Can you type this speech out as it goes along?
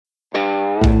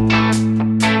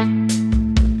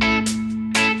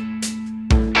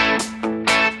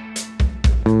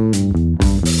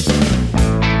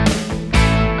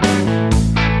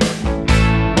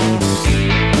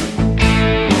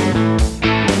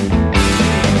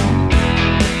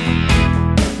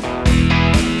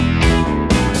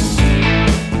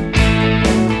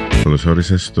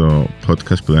όρισες στο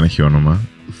podcast που δεν έχει όνομα.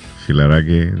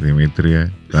 Φιλαράκι,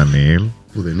 Δημήτριε, Δανιήλ.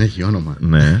 Που δεν έχει όνομα.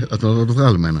 Ναι. Θα το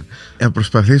βγάλουμε ένα.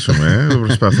 Προσπαθήσουμε.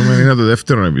 Είναι το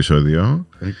δεύτερο επεισόδιο.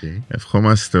 Okay.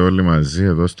 Ευχόμαστε όλοι μαζί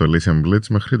εδώ στο Listen Blitz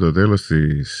μέχρι το τέλος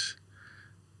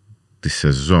της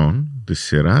σεζόν, της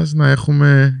σειράς, να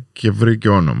έχουμε και βρει και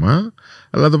όνομα.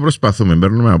 Αλλά το προσπαθούμε.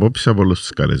 Παίρνουμε απόψεις από όλους τους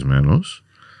καλεσμένους.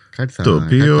 Το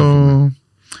οποίο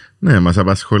ναι, μας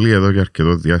απασχολεί εδώ για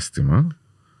αρκετό διάστημα.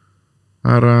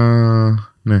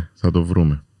 Άρα ναι, θα το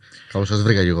βρούμε. Καλώς σας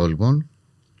βρήκα και εγώ λοιπόν.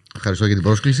 Ευχαριστώ για την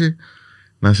πρόσκληση.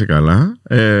 Να είσαι καλά.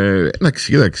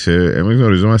 Εντάξει, κοίταξε, εμείς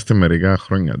γνωριζόμαστε μερικά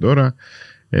χρόνια τώρα.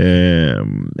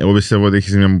 Εγώ πιστεύω ότι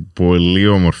έχεις μια πολύ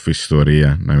όμορφη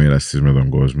ιστορία να μοιραστείς με τον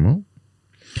κόσμο,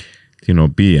 την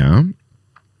οποία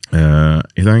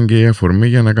ήταν και η αφορμή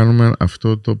για να κάνουμε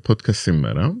αυτό το podcast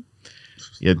σήμερα.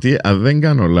 Γιατί αν δεν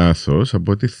κάνω λάθος,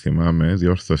 από ό,τι θυμάμαι,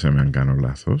 διόρθωσε με αν κάνω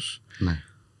λάθος, ναι.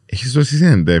 Έχεις δώσει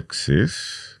συνεντεύξεις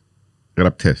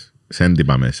γραπτές, σε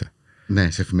έντυπα μέσα.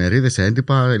 Ναι, σε εφημερίδες, σε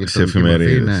έντυπα, ηλεκτρονική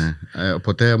μορφή, ναι.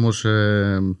 Ποτέ όμως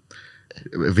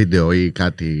βίντεο ή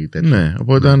κάτι τέτοιο. Ναι,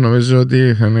 οπότε νομίζω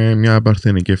ότι θα είναι μια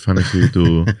παρθενική εμφάνιση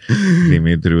του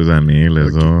Δημήτριου Δανιήλ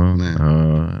εδώ, ναι.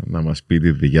 Να μας πει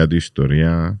τη δικιά του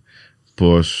ιστορία,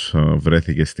 πώς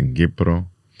βρέθηκε στην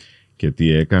Κύπρο και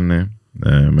τι έκανε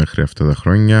μέχρι αυτά τα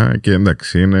χρόνια. Και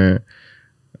εντάξει, είναι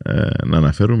να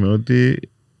αναφέρουμε ότι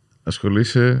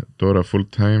ασχολείσαι τώρα full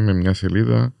time με μια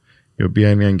σελίδα η οποία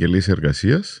είναι η Αγγελής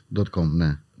Εργασίας .com,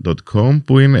 ναι. .com,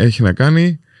 που έχει να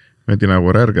κάνει με την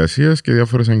αγορά εργασίας και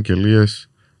διάφορες αγγελίες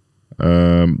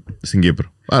στην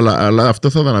Κύπρο. Αλλά αυτό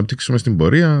θα το αναπτύξουμε στην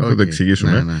πορεία, θα το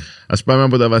εξηγήσουμε. Ναι, ναι. Ας πάμε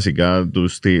από τα βασικά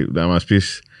τους, να μας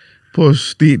πεις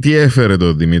τι έφερε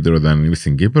το Δημήτριο Δανιήλ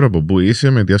στην Κύπρο, από πού είσαι,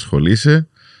 με τι ασχολείσαι,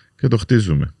 και το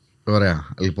χτίζουμε. Ωραία.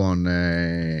 Λοιπόν,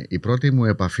 η πρώτη μου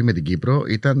επαφή με την Κύπρο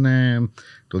ήταν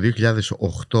το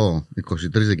 2008,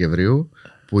 23 Δεκεμβρίου,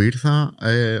 που ήρθα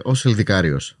ως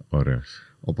ελδικάριος. Ωραία.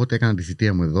 Οπότε έκανα τη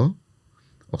θητεία μου εδώ,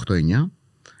 8-9,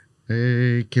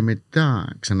 και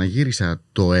μετά ξαναγύρισα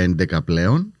το 11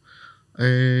 πλέον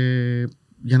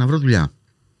για να βρω δουλειά.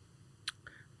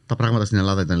 Τα πράγματα στην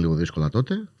Ελλάδα ήταν λίγο δύσκολα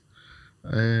τότε.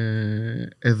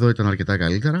 Εδώ ήταν αρκετά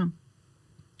καλύτερα.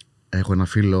 Έχω ένα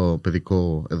φίλο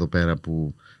παιδικό εδώ πέρα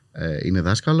που είναι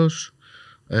δάσκαλος.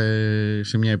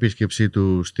 Σε μια επίσκεψή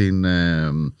του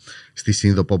στη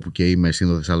Σύνδο, όπου και είμαι,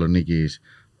 Σύνδο Θεσσαλονίκης,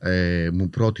 μου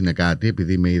πρότεινε κάτι,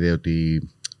 επειδή με είδε ότι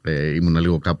ήμουν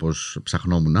λίγο κάπως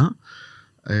ψαχνόμουνα.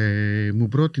 Μου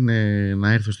πρότεινε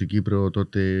να έρθω στην Κύπρο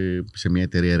τότε σε μια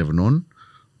εταιρεία ερευνών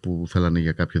που θέλανε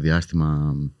για κάποιο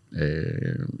διάστημα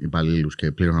υπαλλήλους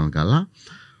και πλήρωναν καλά.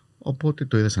 Οπότε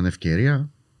το είδα σαν ευκαιρία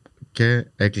και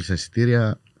έκλεισα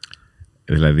εισιτήρια.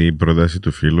 Δηλαδή η πρόταση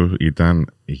του φίλου ήταν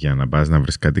για να πας να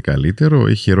βρεις κάτι καλύτερο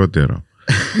ή χειρότερο?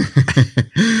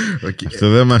 Okay. Αυτό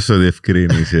δεν μας το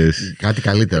διευκρίνησες. Κάτι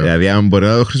καλύτερο. Δηλαδή αν μπορεί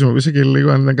να το χρησιμοποιήσει και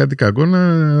λίγο, αν ήταν κάτι κακό,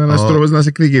 ένας τρόπος να σε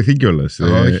εκδικηθεί κιόλας.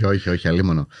 Όχι,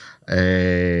 αλίμονο.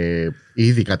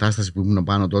 Ήδη η κατάσταση που ήμουν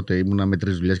πάνω τότε, ήμουνα με 3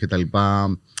 δουλειές και τα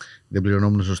λοιπά, δεν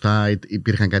πληρωνόμουν σωστά,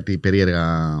 υπήρχαν κάτι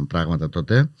περίεργα πράγματα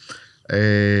τότε.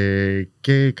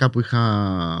 Και κάπου είχα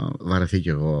βαρεθεί κι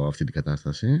εγώ αυτή την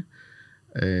κατάσταση,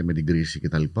 με την κρίση και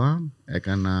τα λοιπά.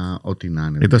 Έκανα ό,τι να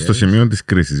είναι. Ήταν στο σημείο της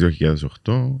κρίσης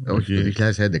 2008? Όχι, το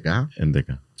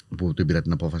 2011 που την πήρα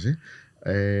την απόφαση,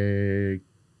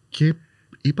 και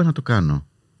είπα να το κάνω.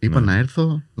 Είπα να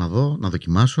έρθω, να δω, να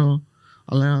δοκιμάσω.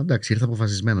 Αλλά εντάξει, ήρθα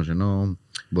αποφασισμένος. Ενώ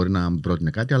μπορεί να μου πρότεινε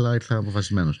κάτι, αλλά ήρθα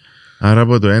αποφασισμένος. Άρα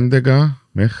από το 2011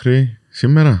 μέχρι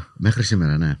σήμερα? Μέχρι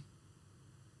σήμερα, ναι.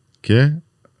 Και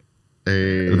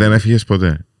δεν έφυγες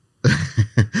ποτέ?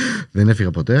 Δεν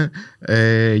έφυγα ποτέ.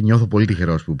 Νιώθω πολύ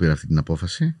τυχερός που πήρα αυτή την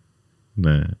απόφαση.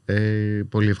 Ναι.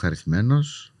 Πολύ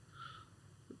ευχαριστημένος.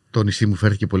 Το νησί μου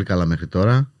φέρθηκε πολύ καλά μέχρι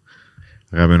τώρα.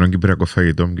 Αγαπημένο κυπριακό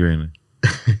φαγητό μου ποιο είναι?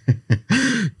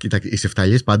 Κοίτα, οι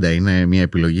σεφταλιές πάντα είναι μια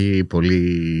επιλογή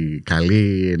πολύ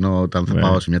καλή, ενώ όταν θα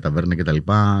πάω σε μια ταβέρνα και τα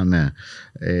λοιπά, ναι,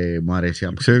 μου αρέσει.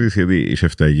 Ξέρεις, γιατί οι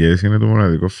σεφταλιές είναι το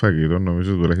μοναδικό φαγητό,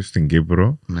 νομίζω, τουλάχιστον στην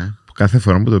Κύπρο, ναι, που κάθε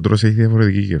φορά που το τρως έχει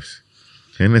διαφορετική γεύση.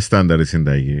 Είναι στάνταρ η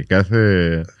συνταγή.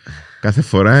 Κάθε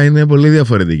φορά είναι πολύ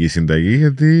διαφορετική η συνταγή,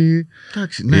 γιατί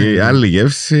η άλλη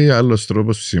γεύση, άλλος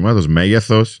τρόπος ψήματος,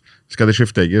 μέγεθος. Σε κάτι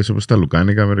σεφταγές όπως τα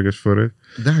λουκάνικα μερικές φορές.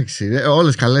 Εντάξει,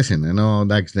 όλες καλές είναι. Ενώ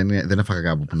εντάξει, δεν έφαγα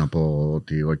κάπου που να πω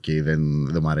ότι δεν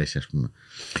μου αρέσει, ας πούμε.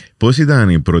 Πώς ήταν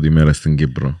η πρώτη μέρα στην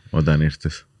Κύπρο όταν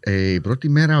ήρθες? Η πρώτη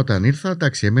μέρα όταν ήρθα,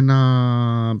 εντάξει,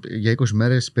 έμενα για 20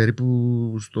 μέρες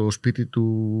περίπου στο σπίτι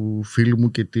του φίλου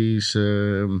μου και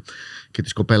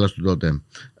της κοπέλας του τότε.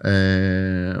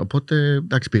 Οπότε,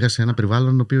 εντάξει, πήγα σε ένα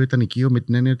περιβάλλον το οποίο ήταν οικείο με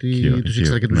την έννοια ότι τους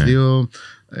ήξερα και τους δύο.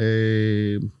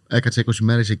 Έκατσα 20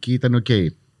 μέρες εκεί, ήταν ok.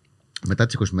 Μετά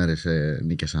τις 20 μέρες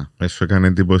νίκησα. Σου έκανε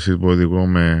εντύπωση που οδηγώ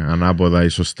με ανάποδα ή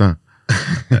σωστά?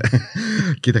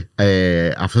 Κοίτα,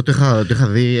 αυτό το είχα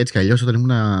δει έτσι κι αλλιώς όταν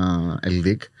ήμουν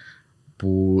Ελδίκ,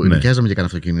 που νοικιάζαμε και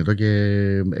κανένα αυτοκίνητο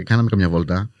και κάναμε καμιά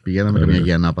βόλτα. Πηγαίναμε καμιά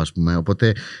γεανάπα, ας πούμε.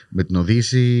 Οπότε με την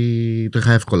οδήγηση το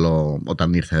είχα εύκολο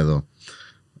όταν ήρθα εδώ.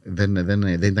 Δεν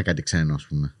ήταν κάτι ξένο, ας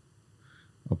πούμε.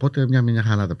 Οπότε μια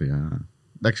χαρά τα πήγα.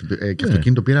 Εντάξει, και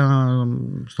αυτοκίνητο πήρα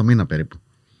στο μήνα περίπου.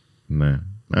 Ναι.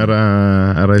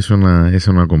 Άρα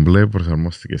ήσουν κομπλέ,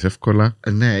 προσαρμόστηκες εύκολα.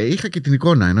 Ναι, είχα και την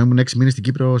εικόνα. Ενώ ήμουν 6 μήνες στην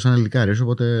Κύπρο σαν Ελληνικάριος,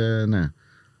 οπότε ναι,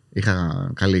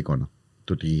 είχα καλή εικόνα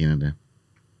το τι γίνεται.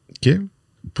 Και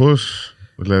πώς,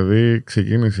 δηλαδή,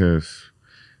 ξεκίνησες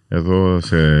εδώ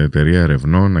σε εταιρεία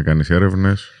ερευνών να κάνεις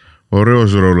έρευνες?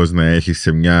 Ωραίος ρόλος να έχεις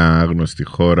σε μια άγνωστη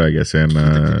χώρα για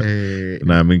σένα,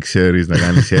 να μην ξέρεις να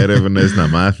κάνεις έρευνες, να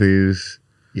μάθεις.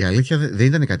 Η αλήθεια δεν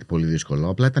ήταν κάτι πολύ δύσκολο,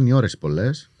 απλά ήταν οι ώρες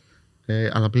πολλές.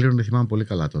 Αλλά πλέον δεν θυμάμαι πολύ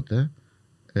καλά τότε.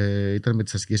 Ήταν με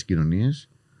τις αστικές συγκοινωνίες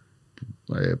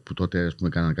που τότε, ας πούμε,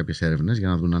 κάνανε κάποιες έρευνες για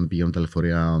να δουν αν πηγαίνουν τα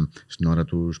λεωφορεία στην ώρα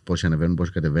τους, πόσοι ανεβαίνουν,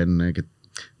 πόσοι κατεβαίνουν και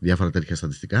διάφορα τέτοια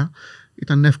στατιστικά.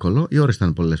 Ήταν εύκολο, οι ώρες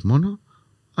ήταν πολλές μόνο,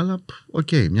 αλλά οκ,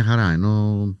 μια χαρά.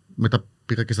 Ενώ μετά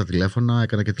πήγα και στα τηλέφωνα,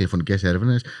 έκανα και τηλεφωνικές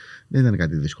έρευνες. Δεν ήταν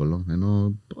κάτι δύσκολο,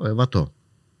 ενώ βατό.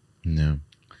 Ναι.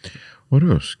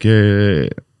 Ωραίος. Και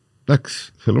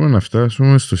εντάξει, θέλουμε να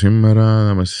φτάσουμε στο σήμερα,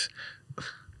 να μας...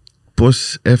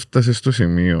 Πώς έφτασες στο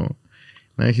σημείο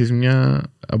να έχεις μια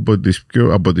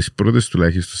από τις πρώτες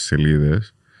τουλάχιστον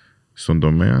σελίδες στον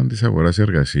τομέα της αγοράς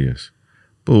εργασίας,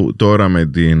 που τώρα με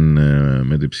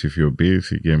την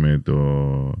ψηφιοποίηση και με το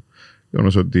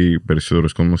γεγονός ότι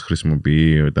περισσότερος κόσμος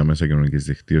χρησιμοποιεί τα μέσα κοινωνικής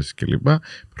δικτύωσης κλπ,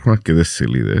 υπάρχουν αρκετές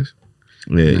σελίδες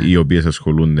οι οποίες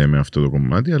ασχολούνται με αυτό το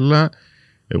κομμάτι, αλλά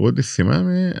εγώ τη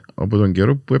θυμάμαι από τον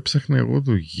καιρό που έψαχνα εγώ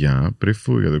δουλειά πριν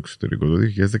φύγω για το εξωτερικό, το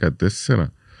 2014.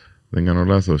 Δεν κάνω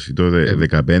λάθος, το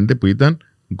 2015, που ήταν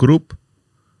group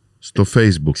στο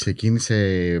Facebook.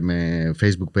 Ξεκίνησε με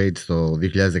Facebook page το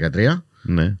 2013.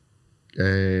 Ναι.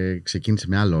 Ξεκίνησε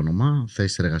με άλλο όνομα,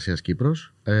 Θέσεις Εργασίας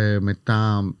Κύπρος.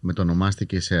 Μετά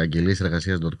μετονομάστηκε σε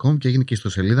αγγελιesεργασίας.com και έγινε και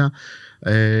ιστοσελίδα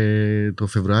το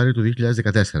Φεβρουάριο του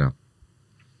 2014.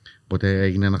 Οπότε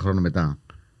έγινε ένα χρόνο μετά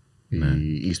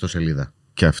η ιστοσελίδα.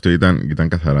 Και αυτό ήταν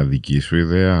καθαρά δική σου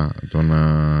ιδέα?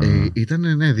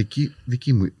 Ήταν, ναι,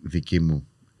 δική μου.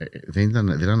 Δεν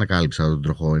ανακάλυψα τον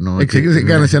τροχό.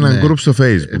 Κάνεις έναν group στο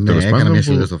Facebook. Ναι, έκανα μια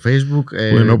σελίδα στο Facebook.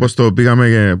 Που είναι όπως το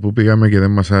που πήγαμε και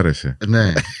δεν μας άρεσε.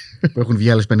 Ναι, που έχουν βγει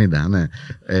άλλες 50. Ναι.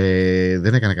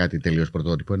 Δεν έκανα κάτι τελείως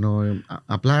πρωτότυπο.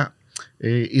 Απλά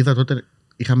είδα τότε,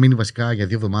 είχα μείνει βασικά για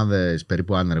 2 εβδομάδες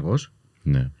περίπου άνεργος.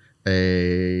 Ναι.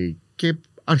 Και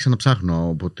άρχισα να ψάχνω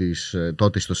από τις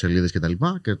τότε ιστοσελίδες και τα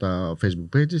λοιπά και τα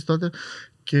Facebook pages τότε,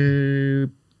 και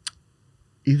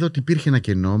είδα ότι υπήρχε ένα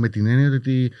κενό, με την έννοια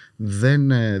ότι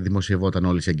δεν δημοσιευόταν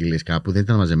όλες οι αγγελίες κάπου, δεν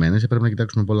ήταν μαζεμένες, έπρεπε να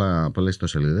κοιτάξουμε πολλές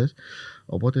ιστοσελίδες.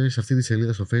 Οπότε σε αυτή τη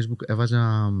σελίδα στο Facebook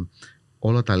έβαζα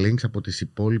όλα τα links από τις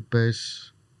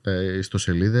υπόλοιπες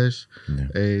ιστοσελίδες,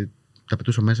 τα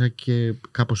πετούσα μέσα και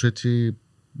κάπως έτσι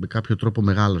με κάποιο τρόπο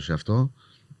μεγάλωσε αυτό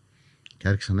και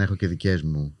άρχισα να έχω και δικές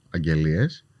μου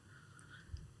αγγελίες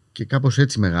και κάπως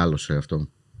έτσι μεγάλωσε αυτό.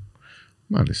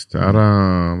 Μάλιστα.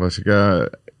 Άρα βασικά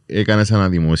έκανες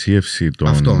αναδημοσίευση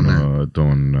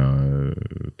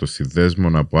των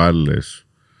συνδέσμων από άλλες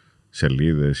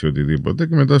σελίδες ή οτιδήποτε,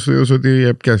 και μετά σου είδες ότι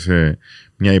έπιασε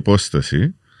μια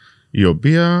υπόσταση η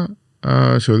οποία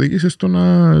σε οδήγησε στο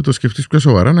να το σκεφτείς πιο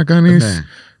σοβαρά, να κάνεις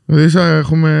δηλαδή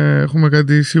έχουμε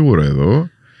κάτι σίγουρο εδώ.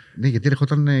 Ναι, γιατί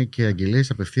έρχονταν και αγγελίες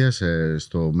απευθείας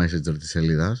στο Messenger της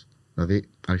σελίδας. Δηλαδή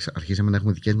αρχίσαμε να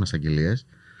έχουμε δικές μας αγγελίες.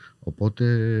 Οπότε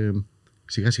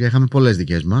σιγά σιγά είχαμε πολλές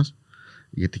δικές μας.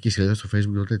 Γιατί και η σελίδα στο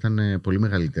Facebook τότε ήταν πολύ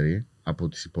μεγαλύτερη από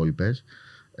τις υπόλοιπες.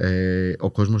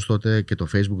 Ο κόσμος τότε και το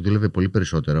Facebook δούλευε πολύ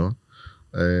περισσότερο.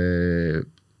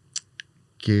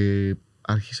 Και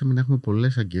αρχίσαμε να έχουμε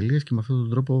πολλές αγγελίες και με αυτόν τον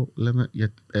τρόπο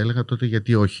έλεγα τότε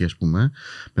γιατί όχι, ας πούμε.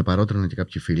 Με παρότριναν και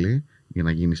κάποιοι φίλοι για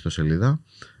να γίνει ιστοσελίδα.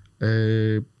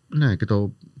 Ναι, και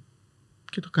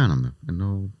το κάναμε.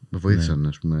 Ενώ με βοήθησαν,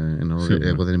 ας πούμε, ενώ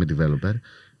εγώ δεν είμαι developer.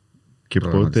 Και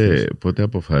πότε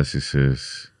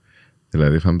αποφάσισες?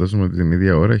 Δηλαδή, φαντάζομαι ότι την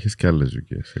ίδια ώρα έχεις και άλλες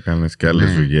δουλειές. Έκανες και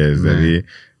άλλες δουλειές. Δηλαδή,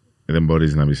 δεν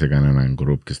μπορείς να μπεις σε κανέναν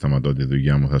group και σταματώ τη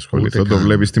δουλειά μου, θα ασχοληθώ. Το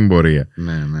βλέπεις στην πορεία.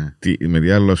 Ναι. Με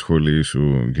τι άλλο ασχολείσαι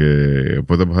και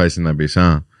πότε αποφάσισες να πεις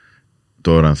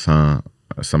τώρα θα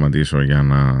σταματήσω για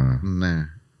να... Ναι.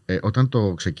 Όταν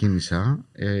το ξεκίνησα,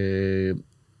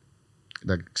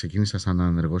 ξεκίνησα σαν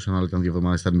ανεργός, αλλά ήταν 2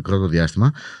 εβδομάδες, ήταν μικρό το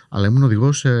διάστημα, αλλά ήμουν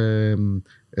οδηγός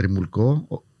ρημουλκό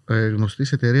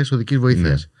γνωστής εταιρείας οδικής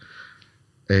βοήθειας.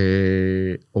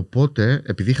 Ναι. Οπότε,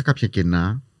 επειδή είχα κάποια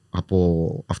κενά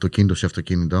από αυτοκίνητο σε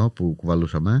αυτοκίνητο που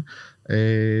κουβαλούσαμε,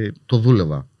 το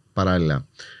δούλευα παράλληλα.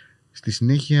 Στη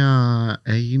συνέχεια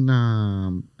έγινα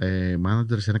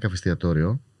manager σε ένα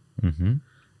καφεστιατόριο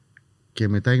και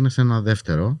μετά έγινα σε ένα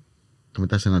δεύτερο και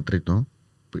μετά σε ένα τρίτο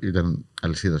που ήταν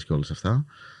αλυσίδας και όλα αυτά.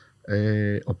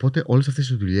 Οπότε όλες αυτές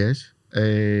τις δουλειές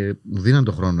μου δίναν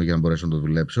το χρόνο για να μπορέσω να το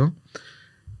δουλέψω,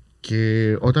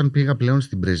 και όταν πήγα πλέον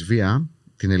στην πρεσβεία,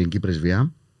 την ελληνική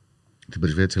πρεσβεία, την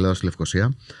πρεσβεία της Ελλάδας στη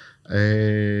Λευκοσία,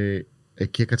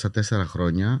 εκεί έκατσα 4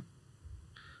 χρόνια.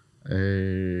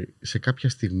 Σε κάποια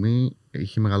στιγμή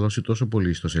είχε μεγαλώσει τόσο πολύ η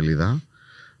ιστοσελίδα,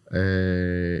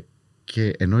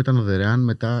 και ενώ ήταν δωρεάν,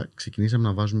 μετά ξεκινήσαμε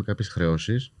να βάζουμε κάποιες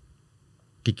χρεώσεις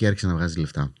και εκεί άρχισε να βγάζει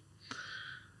λεφτά.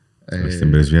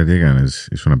 Στην πρεσβεία τι έκανες,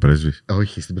 ήσουν πρέσβης?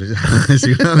 Όχι, στην πρεσβεία.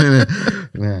 Συγγνώμη,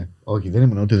 ναι. Όχι, δεν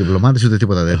ήμουν ούτε διπλωμάτης ούτε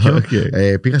τίποτα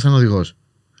τέτοιο. Πήγα σαν οδηγός.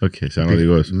 Σαν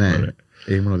οδηγός. Ναι,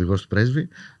 ήμουν οδηγός του πρέσβη,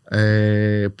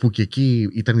 που και εκεί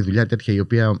ήταν η δουλειά τέτοια η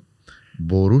οποία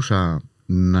μπορούσα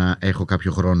να έχω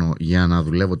κάποιο χρόνο για να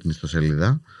δουλεύω την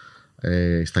ιστοσελίδα,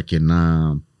 στα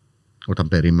κενά, όταν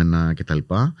περίμενα κτλ.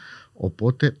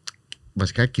 Οπότε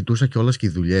βασικά κοιτούσα κιόλας και οι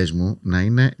δουλειές μου να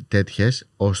είναι τέτοιες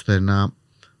ώστε να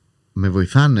με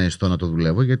βοηθάνε στο να το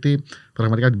δουλεύω, γιατί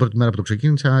πραγματικά την πρώτη μέρα που το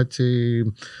ξεκίνησα έτσι,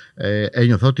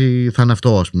 ένιωθα ότι θα είναι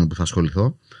αυτό, ας πούμε, που θα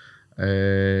ασχοληθώ.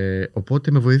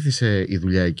 Οπότε με βοήθησε η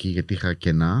δουλειά εκεί, γιατί είχα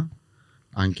κενά,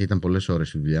 αν και ήταν πολλές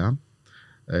ώρες η δουλειά.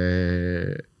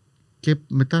 Και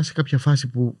μετά σε κάποια φάση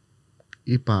που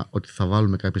είπα ότι θα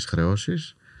βάλουμε κάποιες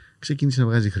χρεώσεις, ξεκίνησε να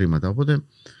βγάζει χρήματα. Οπότε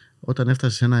όταν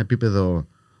έφτασε σε ένα επίπεδο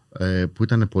που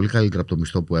ήταν πολύ καλύτερο από το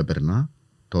μισθό που έπαιρνα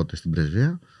τότε στην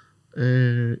πρεσβεία,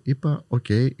 είπα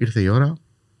ήρθε η ώρα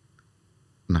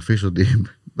να αφήσω την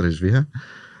πρεσβεία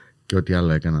και ό,τι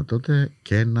άλλο έκανα τότε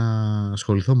και να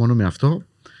ασχοληθώ μόνο με αυτό,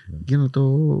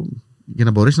 για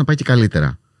να μπορέσει να πάει και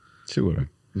καλύτερα. Σίγουρα.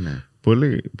 Ναι.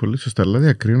 Πολύ, πολύ σωστά. Δηλαδή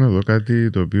ακρίνω εδώ κάτι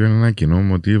το οποίο είναι ένα κοινό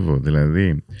μοτίβο.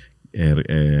 Δηλαδή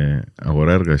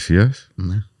αγορά εργασίας,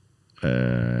 ναι.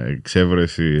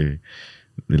 Εξέβρεση,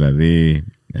 δηλαδή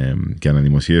και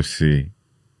αναδημοσίευση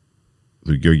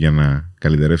δουλειών για να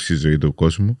καλυτερεύσει η ζωή του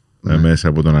κόσμου, ναι. Μέσα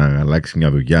από το να αλλάξει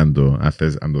μια δουλειά,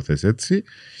 αν το θες έτσι,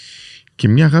 και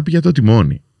μια αγάπη για το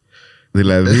τιμόνι.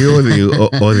 Δηλαδή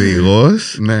ο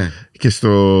οδηγός, ναι. Και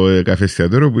στο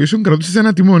καφεστιατόριο που ήσουν κρατούσες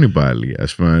ένα τιμόνι πάλι.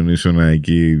 Ας πούμε, αν ήσουν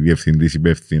εκεί διευθυντής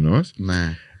υπεύθυνος.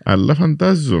 Ναι. Αλλά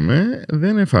φαντάζομαι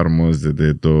δεν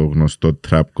εφαρμόζεται το γνωστό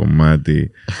trap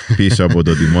κομμάτι πίσω από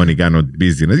το τιμόνι κάνω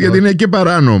business, γιατί είναι και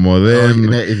παράνομο.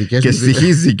 Και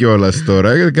στοιχίζει κιόλας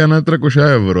τώρα, γιατί κάνα 300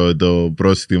 ευρώ το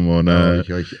πρόστιμο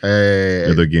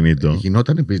για το κινητό.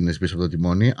 Γινόταν business πίσω από το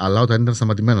τιμόνι, αλλά όταν ήταν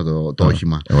σταματημένο το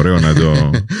όχημα. Ωραίο να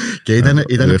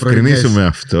το ευκρινίσουμε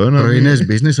αυτό. Πρωινές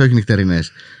business, όχι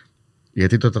νυχτερινές.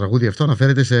 Γιατί το τραγούδι αυτό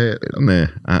αναφέρεται σε.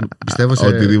 Ναι, πιστεύω σε.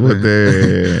 Οτιδήποτε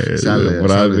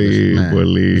βράδυ, ναι,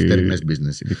 πολύ. Νυχτερινές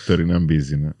business. Νυχτερινά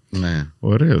business. Ναι.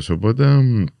 Ωραίος. Οπότε.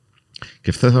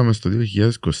 Και φτάσαμε στο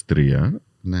 2023.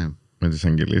 Ναι. Με τις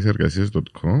αγγελίες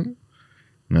εργασίας.com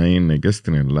να είναι και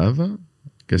στην Ελλάδα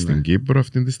και στην Κύπρο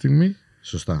αυτή τη στιγμή.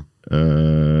 Σωστά.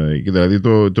 Δηλαδή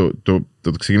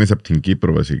το ξεκίνησε από την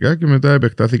Κύπρο βασικά και μετά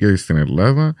επεκτάθηκε στην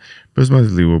Ελλάδα. Πες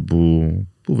μας λίγο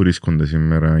που βρίσκονται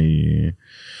σήμερα οι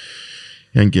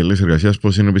αγγελίες εργασίας,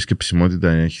 πώς είναι η επισκεψιμότητα,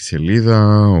 έχει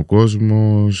σελίδα, ο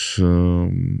κόσμος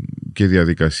και η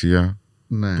διαδικασία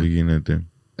που γίνεται.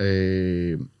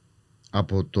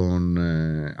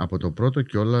 Από το πρώτο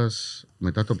κιόλας,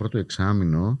 μετά το πρώτο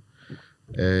εξάμηνο,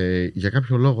 για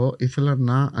κάποιο λόγο ήθελα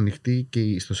να ανοιχτεί και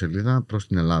η ιστοσελίδα προς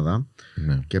την Ελλάδα,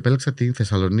 και επέλεξα τη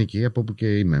Θεσσαλονίκη, από όπου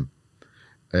και είμαι.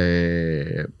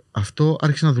 Αυτό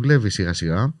άρχισε να δουλεύει σιγά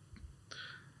σιγά,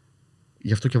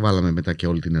 γι' αυτό και βάλαμε μετά και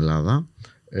όλη την Ελλάδα.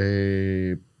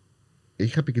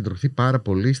 Είχα επικεντρωθεί πάρα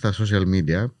πολύ στα social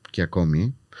media και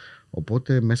ακόμη,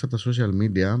 οπότε μέσα από τα social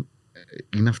media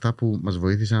είναι αυτά που μας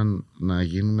βοήθησαν να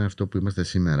γίνουμε αυτό που είμαστε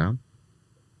σήμερα.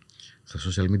 Στα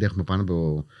social media έχουμε πάνω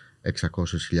από 600.000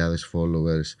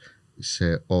 followers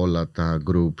σε όλα τα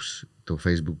groups, το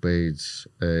Facebook page,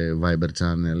 Viber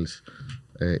channels,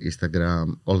 Instagram,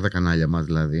 όλα τα κανάλια μας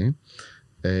δηλαδή.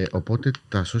 Οπότε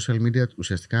τα social media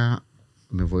ουσιαστικά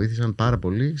με βοήθησαν πάρα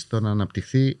πολύ στο να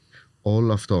αναπτυχθεί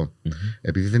όλο αυτό.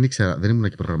 Επειδή δεν ήμουν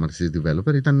και προγραμματιστής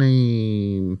developer, ήταν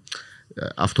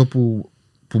αυτό που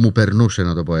που μου περνούσε,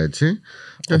 να το πω έτσι.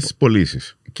 Και στις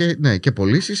πωλήσεις. Και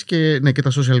πωλήσεις και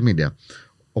τα social media.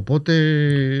 Οπότε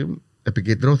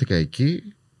επικεντρώθηκα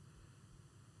εκεί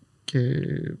και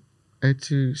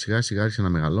έτσι σιγά σιγά άρχισε να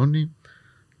μεγαλώνει.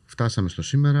 Φτάσαμε στο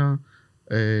σήμερα.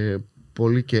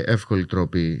 Πολύ και εύκολοι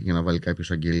τρόποι για να βάλει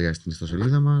κάποιος αγγελία στην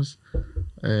ιστοσελίδα μας.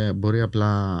 Μπορεί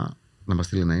απλά να μας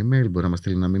στείλει ένα email, μπορεί να μας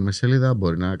στείλει ένα μήνυμα σελίδα,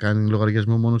 μπορεί να κάνει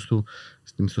λογαριασμό μόνος του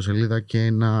στην ιστοσελίδα και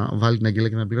να βάλει την αγγελία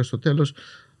και να πληρώσει στο τέλος.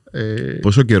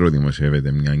 Πόσο καιρό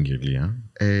δημοσιεύεται μια αγγελία?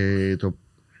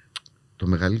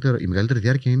 Η μεγαλύτερη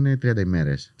διάρκεια είναι 30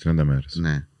 ημέρες. 30 μέρες.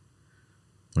 Ναι.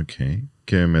 Okay.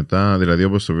 Και μετά, δηλαδή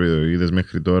όπως το είδες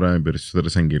μέχρι τώρα, οι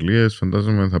περισσότερες αγγελίες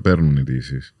φαντάζομαι θα παίρνουν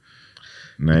ειδήσεις.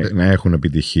 Να έχουν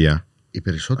επιτυχία. Οι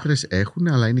περισσότερες έχουν,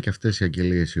 αλλά είναι και αυτές οι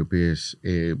αγγελίες οι οποίες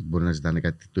μπορεί να ζητάνε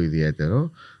κάτι το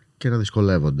ιδιαίτερο και να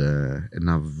δυσκολεύονται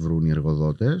να βρουν οι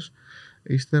εργοδότες.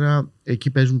 Ύστερα εκεί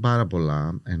παίζουν πάρα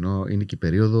πολλά, ενώ είναι και η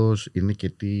περίοδος, είναι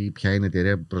και ποια είναι η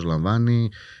εταιρεία που προσλαμβάνει,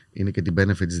 είναι και τι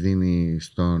benefits δίνει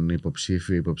στον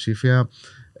υποψήφιο ή υποψήφια.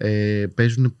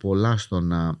 Παίζουν πολλά στο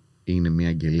να είναι μια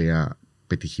αγγελία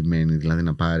πετυχημένη, δηλαδή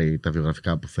να πάρει τα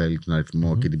βιογραφικά που θέλει, τον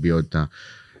αριθμό και την ποιότητα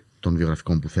των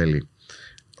βιογραφικών που θέλει.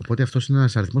 Οπότε αυτός είναι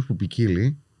ένας αριθμός που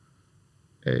ποικίλει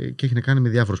και έχει να κάνει με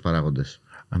διάφορους παράγοντες.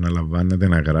 Αναλαμβάνετε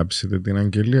να γράψετε την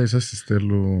αγγελία ή σας τη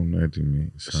στέλνουν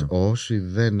έτοιμη? Όσοι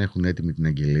δεν έχουν έτοιμη την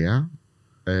αγγελία,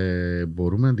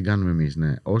 μπορούμε να την κάνουμε εμείς.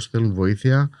 Ναι. Όσοι θέλουν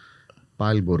βοήθεια,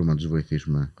 πάλι μπορούμε να τους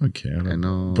βοηθήσουμε. Okay,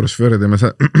 προσφέρετε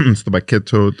μέσα στο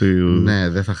πακέτο του... Ναι,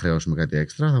 δεν θα χρεώσουμε κάτι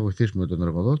έξτρα. Θα βοηθήσουμε τον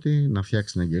εργοδότη να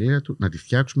φτιάξει την αγγελία του, να τη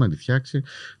φτιάξουμε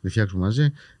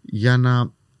μαζί, για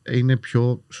να είναι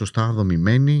πιο σωστά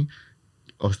δομημένη,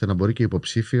 ώστε να μπορεί και ο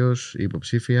υποψήφιος, η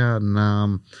υποψήφια να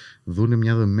δουν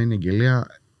μια δομημένη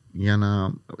αγγελία για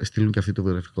να στείλουν και αυτοί το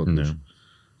βιογραφικό τους. Ναι.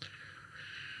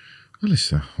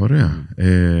 Μάλιστα, ωραία.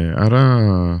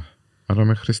 Άρα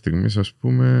μέχρι στιγμής, ας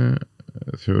πούμε,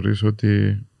 θεωρείς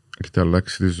ότι έχετε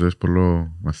αλλάξει τις ζωές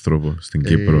πολλών ανθρώπων στην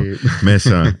Κύπρο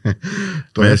μέσα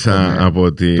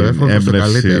από την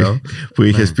έμπνευση που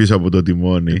είχες πίσω από το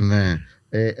τιμόνι. Ναι.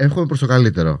 Εύχομαι προς το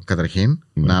καλύτερο, καταρχήν,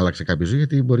 να άλλαξε κάποιο ζωή,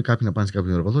 γιατί μπορεί κάποιοι να πάνε σε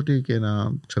κάποιον εργοδότη και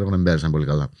να μην πέρασαν πολύ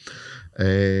καλά.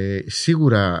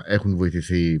 Σίγουρα έχουν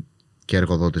βοηθηθεί και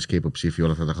εργοδότες και υποψήφοι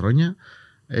όλα αυτά τα χρόνια.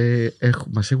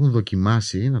 Μας έχουν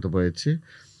δοκιμάσει, να το πω έτσι,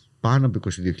 πάνω από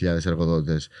 22.000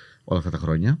 εργοδότες όλα αυτά τα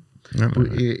χρόνια. Που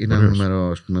είναι ένα νούμερο,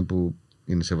 ας πούμε, που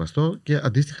είναι σεβαστό, και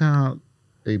αντίστοιχα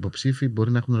οι υποψήφοι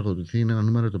μπορεί να έχουν εργοδοτηθεί. Είναι ένα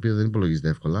νούμερο το οποίο δεν υπολογίζεται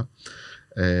εύκολα.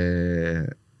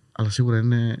 Αλλά σίγουρα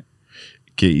είναι.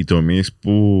 Και οι τομείς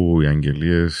που οι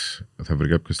αγγελίες θα βρει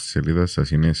κάποιος στη σελίδα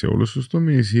σας είναι σε όλους τους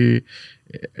τομείς ή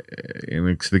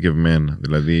είναι εξειδικευμένα?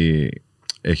 Δηλαδή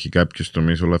έχει κάποιους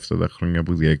τομείς όλα αυτά τα χρόνια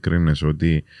που διέκρινες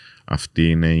ότι αυτοί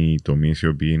είναι οι τομείς οι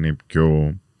οποίοι είναι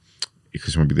πιο...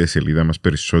 χρησιμοποιείται η σελίδα μας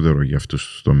περισσότερο για αυτούς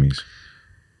τους τομείς?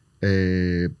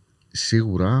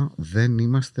 Σίγουρα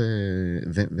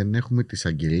δεν έχουμε τις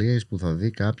αγγελίες που θα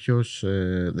δει κάποιος,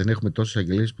 δεν έχουμε τόσες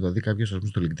αγγελίες που θα δει κάποιος, ας πούμε,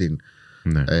 στο LinkedIn.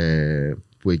 Ναι.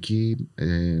 Που εκεί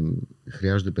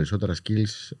χρειάζονται περισσότερα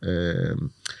skills,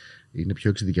 είναι πιο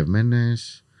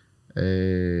εξειδικευμένες,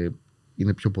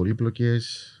 είναι πιο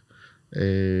πολύπλοκες,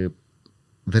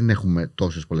 δεν έχουμε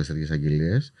τόσες πολλές τέτοιες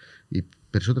αγγελίες. Οι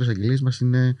περισσότερες αγγελίες μας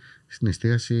είναι στην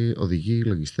εστίαση, οδηγοί,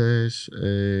 λογιστές,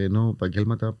 ενώ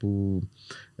επαγγέλματα που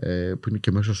είναι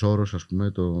και μέσος όρος, ας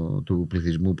πούμε, του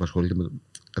πληθυσμού που ασχολείται με.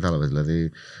 Κατάλαβες,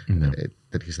 δηλαδή,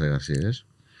 τέτοιες εργασίες.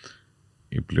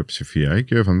 Η πλειοψηφία,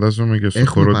 και φαντάζομαι και στον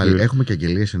χώρο. Έχουμε και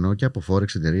αγγελίες, ενώ και από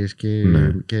forex εταιρείες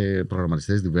και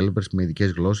προγραμματιστές, developers με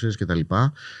ειδικές γλώσσες κτλ.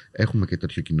 Έχουμε και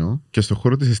τέτοιο κοινό. Και στον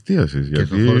χώρο της εστίασης. Και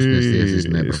στον χώρο της εστίασης,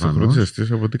 ναι, προφανώς. Στον χώρο της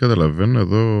εστίασης, από ό,τι καταλαβαίνω,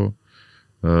 εδώ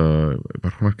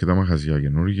υπάρχουν αρκετά μαγαζιά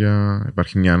καινούργια.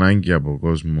 Υπάρχει μια ανάγκη από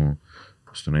κόσμο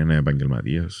στο να είναι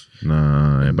επαγγελματίας,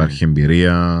 να υπάρχει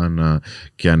εμπειρία,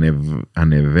 και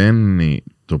ανεβαίνει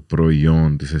το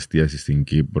προϊόν της εστίασης στην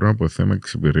Κύπρο από θέμα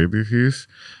εξυπηρέτησης,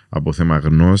 από θέμα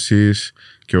γνώσης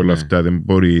και όλα αυτά. Δεν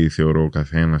μπορεί, θεωρώ, ο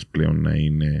καθένας πλέον να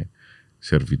είναι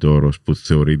σερβιτόρος που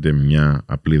θεωρείται μια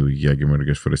απλή δουλειά και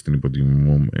μερικές φορές την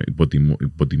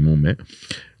υποτιμούμε,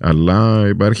 αλλά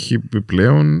υπάρχει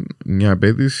πλέον μια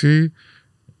απέτηση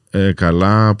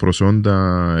καλά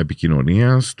προσόντα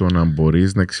επικοινωνίας, το να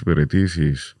μπορείς να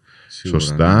εξυπηρετήσεις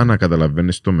σωστά, να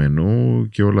καταλαβαίνεις το μενού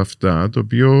και όλα αυτά, το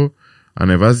οποίο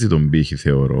ανεβάζει τον πύχη,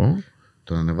 θεωρώ.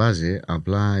 Τον ανεβάζει,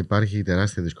 απλά υπάρχει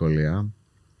τεράστια δυσκολία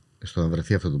στο να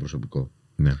βρεθεί αυτό το προσωπικό.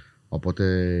 Ναι.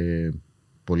 Οπότε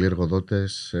πολλοί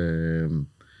εργοδότες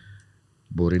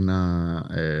μπορεί να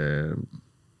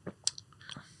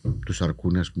τους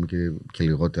αρκούν, ας πούμε, και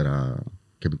λιγότερα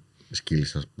και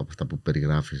skills από αυτά που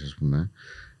περιγράφεις, ας πούμε,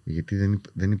 Γιατί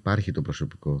δεν υπάρχει το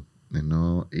προσωπικό.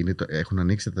 Ενώ έχουν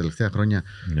ανοίξει τα τελευταία χρόνια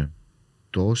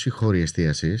τόσοι χώροι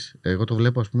εστίασης. Εγώ το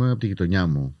βλέπω, ας πούμε, από τη γειτονιά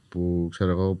μου, που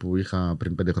ξέρω εγώ, που είχα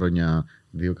πριν 5 χρόνια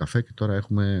 2 καφέ και τώρα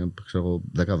έχουμε, ξέρω εγώ,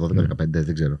 10, 12, 15,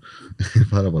 δεν ξέρω.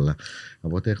 Πάρα πολλά.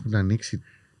 Οπότε έχουν ανοίξει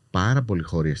πάρα πολλοί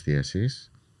χώροι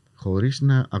εστίασης, χωρίς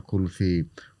να ακολουθεί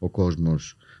ο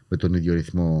κόσμος με τον ίδιο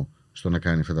ρυθμό στο να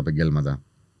κάνει αυτά τα επαγγέλματα.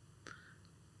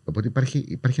 Οπότε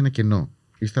υπάρχει ένα κενό.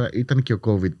 Ύστερα ήταν και ο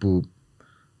COVID που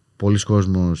πολλοί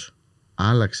κόσμος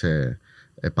άλλαξε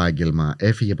επάγγελμα,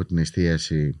 έφυγε από την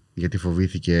εστίαση γιατί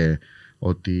φοβήθηκε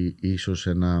ότι ίσως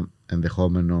ένα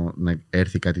ενδεχόμενο να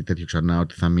έρθει κάτι τέτοιο ξανά,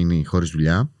 ότι θα μείνει χωρίς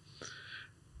δουλειά.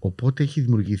 Οπότε έχει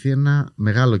δημιουργηθεί ένα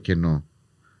μεγάλο κενό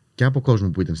και από κόσμο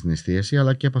που ήταν στην εστίαση,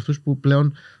 αλλά και από αυτούς που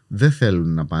πλέον δεν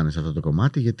θέλουν να πάνε σε αυτό το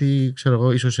κομμάτι, γιατί ξέρω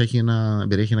εγώ, ίσως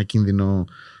περιέχει ένα κίνδυνο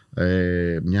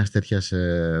μιας τέτοιας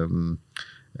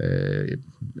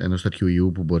ενός τέτοιου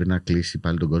ιού που μπορεί να κλείσει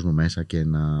πάλι τον κόσμο μέσα και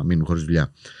να μείνουν χωρίς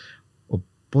δουλειά.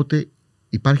 Οπότε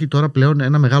υπάρχει τώρα πλέον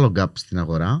ένα μεγάλο gap στην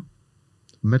αγορά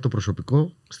με το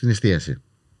προσωπικό στην εστίαση.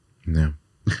 Ναι.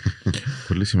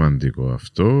 Πολύ σημαντικό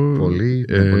αυτό. Πολύ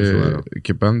σοβαρό.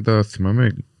 Και πάντα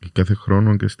θυμάμαι κάθε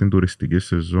χρόνο και στην τουριστική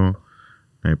σεζόν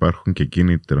να υπάρχουν και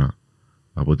κίνητρα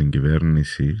από την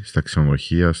κυβέρνηση στα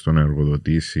ξενοδοχεία στο να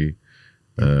εργοδοτήσει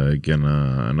και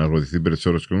να εργοδοτηθεί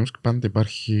περισσότερος κόσμος, και πάντα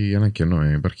υπάρχει ένα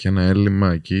κενό, υπάρχει ένα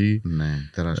έλλειμμα εκεί, ναι,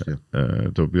 τεράστιο,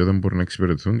 το οποίο δεν μπορεί να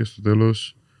εξυπηρετηθούν, και στο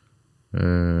τέλος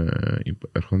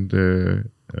έρχονται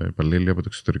υπαλλήλοι από το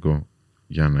εξωτερικό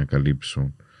για να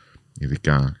καλύψουν,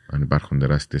 ειδικά αν υπάρχουν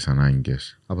τεράστιες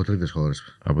ανάγκες από τρίτες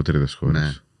χώρες.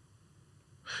 Ναι.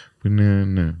 Που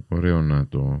είναι ωραίο να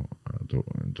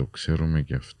το ξέρουμε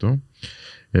και αυτό.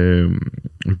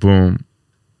 Λοιπόν,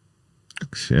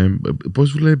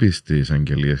 πώς βλέπεις τις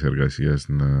αγγελίες εργασίας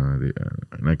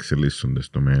να εξελίσσονται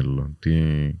στο μέλλον?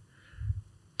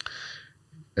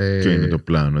 Ποιο είναι το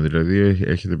πλάνο? Δηλαδή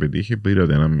έχετε πετύχει,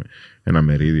 πήρατε ένα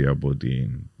μερίδιο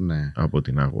από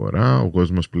την αγορά. Ο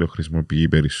κόσμος πλέον χρησιμοποιεί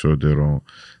περισσότερο,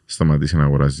 σταματήσει να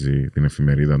αγοράζει την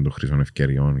εφημερίδα των χρυσών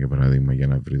ευκαιριών, για παράδειγμα, για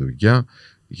να βρει δουλειά.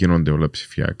 Γίνονται όλα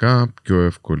ψηφιακά, πιο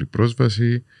εύκολη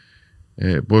πρόσβαση.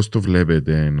 Πώς το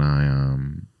βλέπετε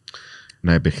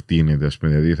να επεκτείνεται, ας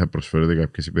πούμε? Δηλαδή θα προσφέρετε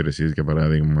κάποιες υπηρεσίες, για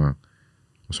παράδειγμα,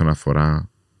 όσον αφορά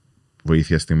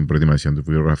βοήθεια στην προετοιμασία του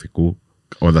βιογραφικού,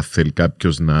 όταν θέλει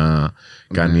κάποιος να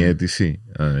κάνει αίτηση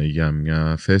για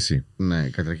μια θέση? Ναι,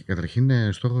 καταρχήν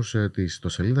στόχος της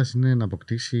ιστοσελίδας είναι να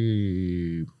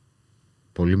αποκτήσει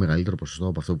πολύ μεγαλύτερο ποσοστό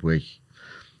από αυτό που έχει.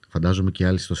 Φαντάζομαι και οι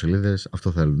άλλες ιστοσελίδες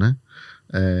αυτό θέλουν,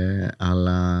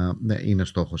 αλλά ναι, είναι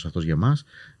στόχος αυτός για μας,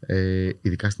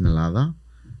 ειδικά στην Ελλάδα,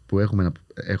 που έχουμε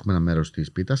ένα μέρος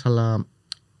της πίτας, αλλά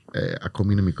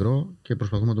ακόμη είναι μικρό και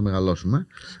προσπαθούμε να το μεγαλώσουμε.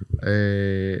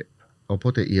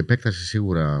 Οπότε η επέκταση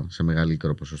σίγουρα σε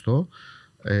μεγαλύτερο ποσοστό.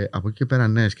 Από εκεί και πέρα,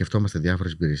 ναι, σκεφτόμαστε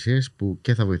διάφορες υπηρεσίες που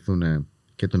και θα βοηθούν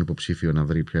και τον υποψήφιο να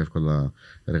βρει πιο εύκολα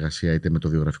εργασία, είτε με το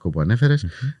βιογραφικό που ανέφερες,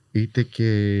 είτε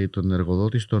και τον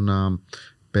εργοδότη στο να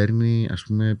παίρνει, ας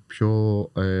πούμε,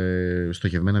 πιο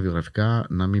στοχευμένα βιογραφικά,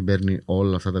 να μην παίρνει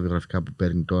όλα αυτά τα βιογραφικά που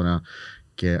παίρνει τώρα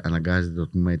και αναγκάζεται το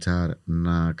τμήμα HR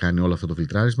να κάνει όλο αυτό το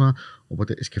φιλτράρισμα.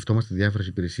 Οπότε σκεφτόμαστε διάφορες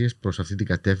υπηρεσίες προς αυτή την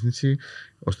κατεύθυνση,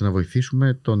 ώστε να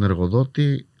βοηθήσουμε τον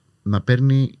εργοδότη να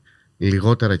παίρνει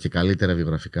λιγότερα και καλύτερα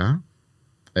βιογραφικά,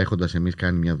 έχοντας εμείς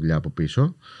κάνει μια δουλειά από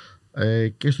πίσω,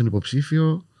 και στον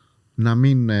υποψήφιο να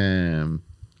μην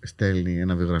στέλνει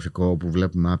ένα βιογραφικό που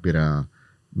βλέπουμε άπειρα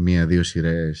 1-2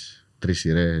 σειρές, 3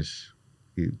 σειρές,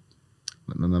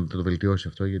 να το βελτιώσει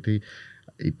αυτό, γιατί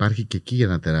υπάρχει και εκεί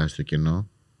ένα τεράστιο κενό.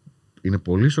 Είναι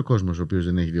πολύς ο κόσμος ο οποίος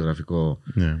δεν έχει βιογραφικό.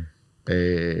 Ναι.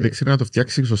 Δεν ξέρει να το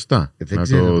φτιάξει σωστά. Δεν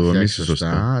ξέρει να το φτιάξει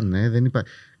σωστά. Ναι, δεν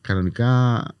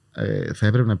κανονικά θα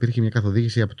έπρεπε να υπήρχε μια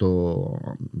καθοδήγηση από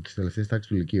τις τελευταίες τάξεις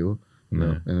του Λυκείου.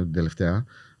 Ναι. Την τελευταία.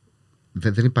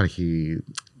 Δεν υπάρχει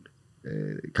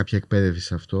κάποια εκπαίδευση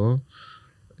σε αυτό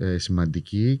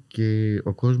σημαντική, και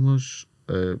ο κόσμος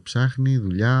ψάχνει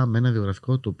δουλειά με ένα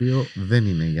βιογραφικό το οποίο δεν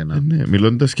είναι για να... Ναι,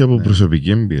 μιλώντας και από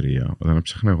προσωπική εμπειρία, όταν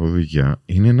ψάχνω εγώ δουλειά,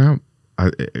 είναι ένα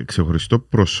ξεχωριστό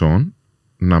προσόν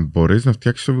να μπορείς να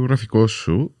φτιάξεις το βιογραφικό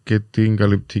σου και την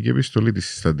καλυπτική επιστολή, τη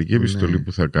συστατική επιστολή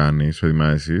που θα κάνεις, θα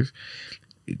ετοιμάσεις.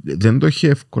 Δεν το έχει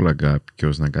εύκολα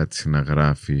κάποιος να κάτσει να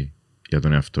γράφει για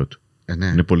τον εαυτό του.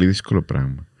 Είναι πολύ δύσκολο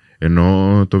πράγμα.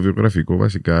 Ενώ το βιογραφικό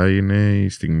βασικά είναι η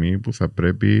στιγμή που θα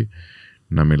πρέπει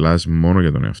να μιλάς μόνο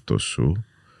για τον εαυτό σου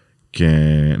και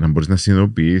να μπορείς να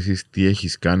συνειδητοποιήσεις τι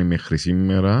έχεις κάνει μέχρι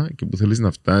σήμερα και που θέλεις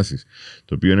να φτάσεις.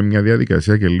 Το οποίο είναι μια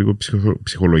διαδικασία και λίγο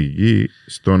ψυχολογική,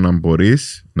 στο να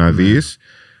μπορείς να δεις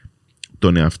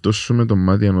τον εαυτό σου με το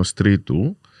μάτι ενός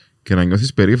τρίτου και να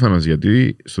νιώθεις περήφανος,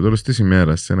 γιατί στο τέλος της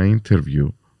ημέρας, σε ένα interview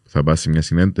που θα πας σε μια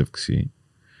συνέντευξη,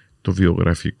 το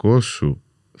βιογραφικό σου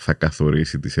θα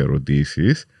καθορίσει τις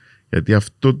ερωτήσεις, γιατί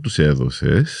αυτό τους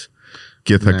έδωσες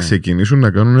και θα ξεκινήσουν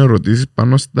να κάνουν ερωτήσεις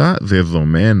πάνω στα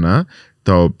δεδομένα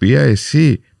τα οποία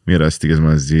εσύ μοιραστήκες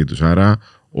μαζί τους. Άρα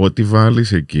ό,τι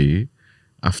βάλεις εκεί,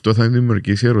 αυτό θα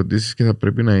δημιουργήσει ερωτήσεις και θα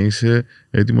πρέπει να είσαι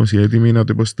έτοιμος ή έτοιμη να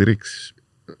το υποστηρίξεις.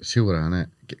 Σίγουρα, ναι.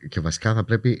 Και βασικά θα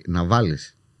πρέπει να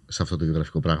βάλεις σε αυτό το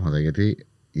βιογραφικό πράγματα, γιατί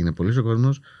είναι πολλής ο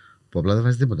κόσμος που απλά δεν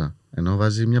βάζει τίποτα. Ενώ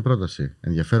βάζει μια πρόταση.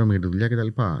 Ενδιαφέρομαι για τη δουλειά κτλ.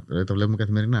 Δηλαδή τα βλέπουμε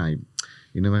καθημερινά.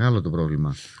 Είναι μεγάλο το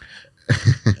πρόβλημα.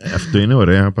 Αυτό είναι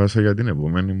ωραία πάσα για την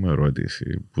επόμενη μου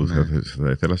ερώτηση. Που θα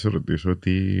ήθελα να σε ρωτήσω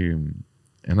ότι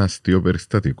ένα αστείο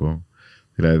περιστατικό.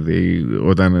 Δηλαδή,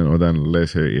 όταν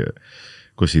λες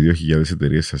 22.000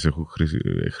 εταιρείες σας έχουν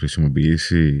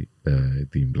χρησιμοποιήσει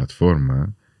την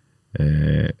πλατφόρμα,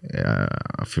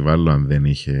 αμφιβάλλω αν δεν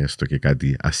είχε έστω και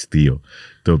κάτι αστείο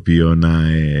το οποίο να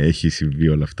έχει συμβεί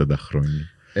όλα αυτά τα χρόνια.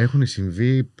 Έχουν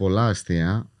συμβεί πολλά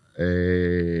αστεία.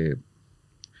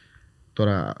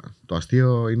 Τώρα το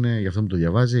αστείο είναι για αυτόν που το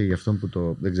διαβάζει, για αυτόν που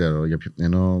το δεν ξέρω,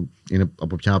 ενώ είναι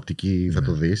από ποια οπτική θα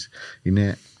το δεις.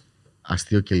 Είναι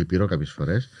αστείο και λυπηρό κάποιες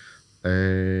φορές.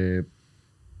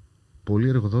 Πολλοί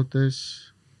εργοδότες,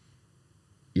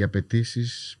 οι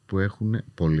απαιτήσεις που έχουν,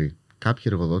 πολλοί. Κάποιοι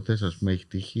εργοδότες, ας πούμε, έχει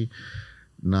τύχει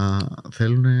να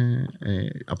θέλουν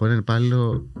από έναν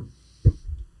υπάλληλο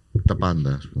τα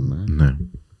πάντα, ας πούμε. Ναι.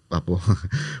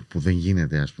 Που δεν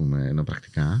γίνεται, ας πούμε, ενώ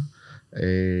πρακτικά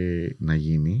να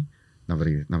γίνει,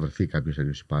 να βρεθεί κάποιος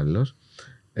τέτοιος υπάλληλος.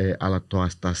 Αλλά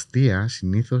τα αστεία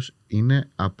συνήθως είναι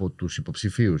από τους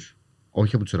υποψηφίους,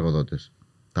 όχι από τους εργοδότες.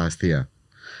 Τα αστεία.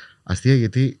 Αστεία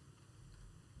γιατί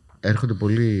έρχονται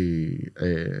πολλοί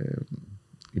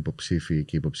υποψήφοι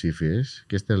και υποψήφιες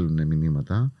και στέλνουν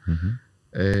μηνύματα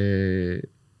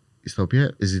στα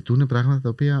οποία ζητούν πράγματα τα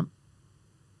οποία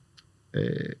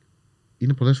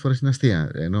είναι πολλές φορές είναι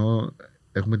αστεία, ενώ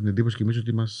έχουμε την εντύπωση και εμείς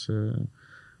ότι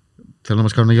θέλουν να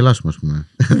μας κάνουν να γελάσουμε, ας πούμε.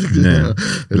 Ναι.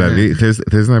 Δηλαδή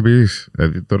θες να πεις,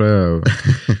 δηλαδή τώρα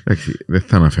δεν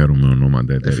θα αναφέρουμε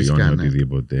ονόματα εταιρεών ή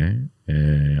οτιδήποτε,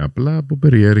 απλά από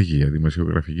περιέργεια,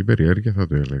 δημοσιογραφική περιέργεια θα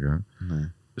το έλεγα.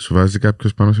 Ναι. Σου βάζει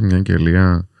κάποιος πάνω σε μια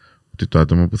αγγελία ότι το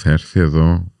άτομο που θα έρθει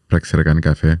εδώ πρέπει να κάνει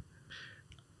καφέ.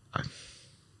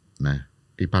 Ναι.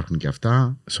 Υπάρχουν και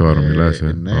αυτά. Σοβαρό μιλάς,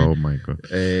 ναι. Oh my God.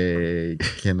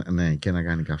 Και να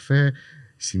κάνει καφέ.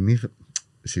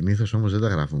 Συνήθως όμως δεν τα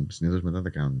γράφουν. Συνήθως μετά τα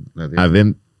κάνουν.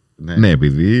 Δηλαδή, ναι,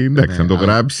 επειδή εντάξει, να το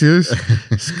γράψεις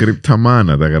σκρίπτα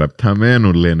μάνα, τα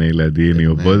γραπταμένου λένε οι Λατίνοι.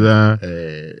 Οπότε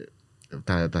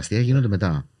τα αστεία γίνονται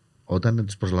μετά, όταν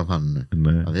τους προσλαμβάνουν.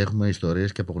 Ναι. Δηλαδή έχουμε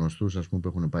ιστορίες και από γνωστούς, ας πούμε, που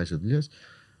έχουν πάει σε δουλειές,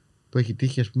 που έχει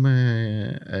τύχει, ας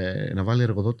πούμε, να βάλει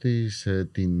εργοδότης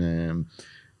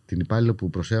την υπάλληλο που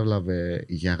προσέβλαβε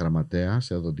για γραμματέα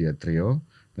σε οδοντιατρίο,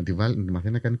 να τη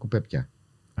μαθαίνει να κάνει κουπέπια.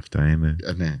 Αυτά είναι.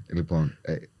 Ναι, λοιπόν.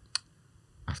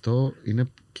 Αυτό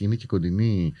είναι και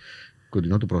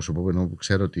κοντινό του πρόσωπο, ενώ που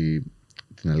ξέρω την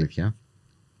αλήθεια.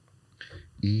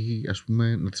 Ή, ας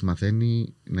πούμε, να της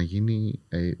μαθαίνει να γίνει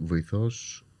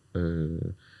βοηθός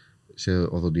σε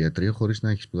οδοντιατρίο χωρίς να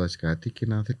έχει σπουδάσει κάτι και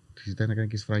να ζητάει να κάνει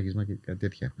και σφράγισμα και κάτι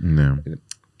τέτοια. Ναι.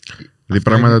 Δηλαδή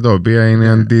πράγματα τα οποία είναι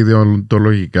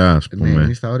αντιδιοντολογικά, ας πούμε. Ναι,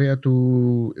 είναι στα όρια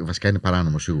του. Βασικά είναι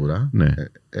παράνομο σίγουρα. Ναι.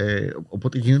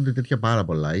 Οπότε γίνονται τέτοια πάρα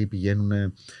πολλά. Ή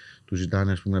πηγαίνουν, τους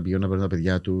ζητάνε, ας πούμε, να πηγαίνουν να παίρνουν τα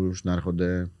παιδιά τους, να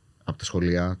έρχονται από τα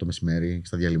σχολεία το μεσημέρι,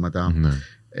 στα διαλύματα. Ναι.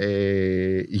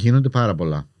 Γίνονται πάρα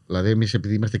πολλά. Δηλαδή, εμείς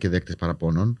επειδή είμαστε και δέκτες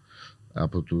παραπώνων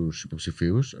από τους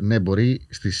υποψηφίους, ναι, μπορεί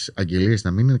στις αγγελίες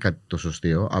να μην είναι κάτι τόσο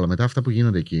αστείο, αλλά μετά αυτά που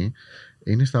γίνονται εκεί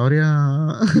είναι στα όρια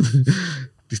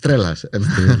της τρέλας.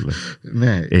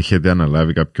 Ναι. Έχετε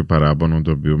αναλάβει κάποιο παράπονο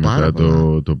το οποίο μετά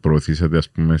το προωθήσατε, ας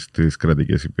πούμε, στις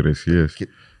κρατικές υπηρεσίες?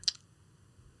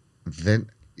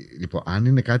 Λοιπόν, αν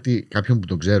είναι κάποιον που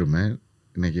τον ξέρουμε,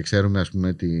 ναι, και ξέρουμε, ας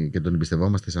πούμε, και τον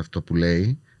εμπιστευόμαστε σε αυτό που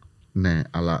λέει, ναι,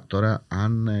 αλλά τώρα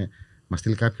αν μας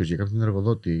στείλει κάποιος για κάποιον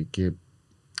εργοδότη και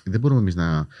δεν μπορούμε εμείς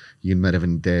να γίνουμε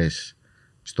ερευνητές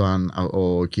στο αν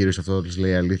ο κύριος αυτός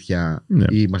λέει αλήθεια, ναι,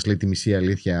 ή μας λέει τη μισή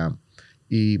αλήθεια,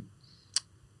 ή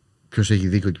ποιος έχει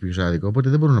δίκιο και ποιος άδικο, οπότε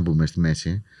δεν μπορούμε να μπούμε στη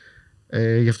μέση.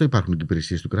 Γι' αυτό υπάρχουν και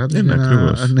υπηρεσίες του κράτους. Ναι,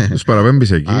 ακριβώς. Ναι. Τους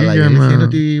παραπέμπεις εκεί. Αλλά η αλήθεια είναι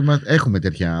ότι έχουμε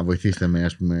τέτοια, βοηθήστε με,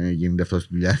 ας πούμε, γίνεται αυτό στη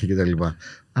δουλειά και τα λοιπά.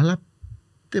 Αλλά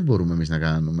δεν μπορούμε εμείς να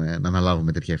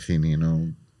αναλάβουμε τέτοια ευθύνη,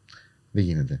 ενώ δεν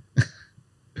γίνεται.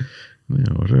 Ναι,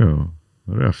 ωραίο.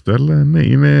 Ωραία αυτό, αλλά ναι,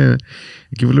 είναι.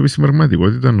 Εκεί βλέπεις την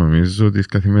πραγματικότητα, νομίζω, της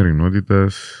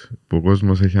καθημερινότητας που ο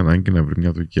κόσμος έχει ανάγκη να βρει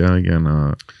μια δουλειά για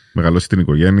να μεγαλώσει την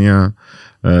οικογένεια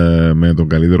με τον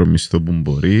καλύτερο μισθό που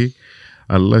μπορεί.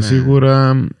 Αλλά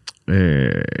σίγουρα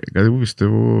κάτι που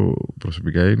πιστεύω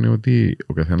προσωπικά είναι ότι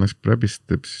ο καθένας πρέπει να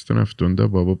πιστέψει στον εαυτόν του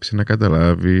από απόψη να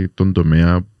καταλάβει τον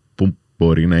τομέα που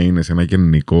μπορεί να είναι σε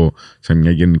σε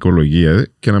μια γενικολογία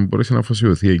και να μπορέσει να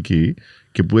αφοσιωθεί εκεί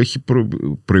και που έχει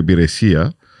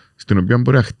προϋπηρεσία στην οποία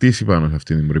μπορεί να χτίσει πάνω σε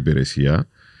αυτή την προϋπηρεσία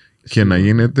και να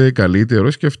γίνεται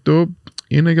καλύτερος, και αυτό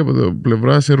είναι και από το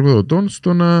πλευράς εργοδοτών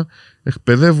στο να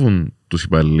εκπαιδεύουν τους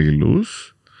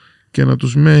υπαλλήλους και να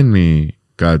τους μένει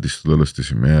κάτι στο τέλος της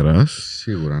ημέρας.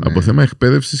 Σίγουρα, ναι. Από θέμα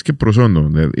εκπαίδευσης και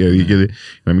προσόντων. Δηλαδή, ναι.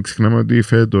 Να μην ξεχνάμε ότι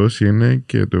φέτος είναι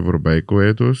και το Ευρωπαϊκό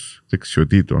Έτος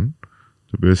Δεξιοτήτων,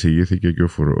 το οποίο εισηγήθηκε και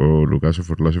ο Λουκάς ο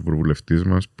Φορλάς, ο ευρωβουλευτής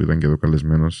μας, που ήταν και εδώ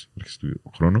καλεσμένος αρχής του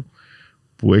χρόνου,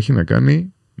 που έχει να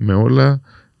κάνει με όλα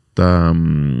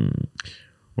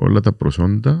τα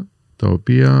προσόντα τα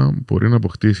οποία μπορεί να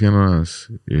αποκτήσει ένας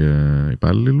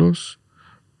υπάλληλος,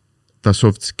 τα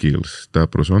soft skills, τα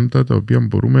προσόντα τα οποία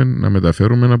μπορούμε να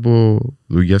μεταφέρουμε από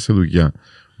δουλειά σε δουλειά,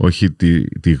 όχι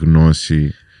τη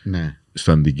γνώση, ναι,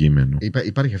 στο αντικείμενο.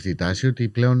 Υπάρχει αυτή η τάση ότι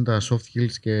πλέον τα soft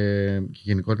skills και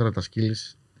γενικότερα τα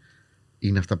skills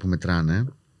είναι αυτά που μετράνε.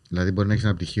 Δηλαδή μπορεί να έχεις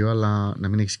ένα πτυχίο αλλά να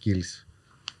μην έχεις skills.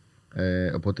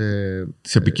 Οπότε,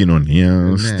 σε επικοινωνία,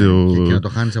 ναι, και να το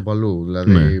χάνεις από αλλού.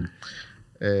 Δηλαδή, ναι.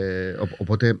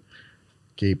 Οπότε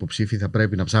και οι υποψήφοι θα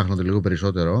πρέπει να ψάχνονται λίγο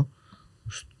περισσότερο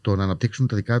στο να αναπτύξουν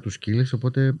τα δικά τους skills.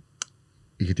 Οπότε,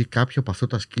 γιατί κάποιο από αυτά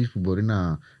τα skills που μπορεί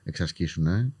να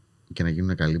εξασκήσουν και να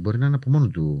γίνουν καλοί μπορεί να είναι από μόνο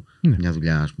του, ναι, μια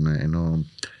δουλειά, ας πούμε, ενώ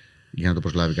για να το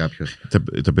προσλάβει κάποιος.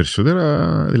 Τα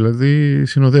περισσότερα δηλαδή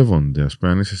συνοδεύονται. Ας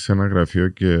πούμε, αν είσαι σε ένα γραφείο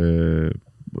και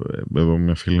εδώ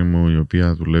μια φίλη μου η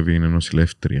οποία δουλεύει, είναι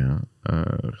νοσηλεύτρια,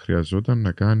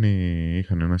 χρειαζόταν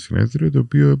είχαν ένα συνέδριο το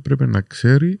οποίο έπρεπε να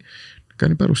ξέρει να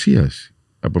κάνει παρουσίαση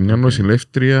από μια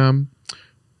νοσηλεύτρια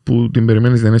που την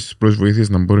περιμένεις, δεν έχει πρώτες βοήθειες,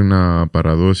 να μπορεί να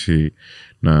παραδώσει,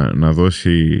 να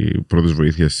δώσει πρώτες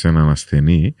βοήθειες σε έναν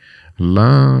ασθενή.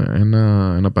 Αλλά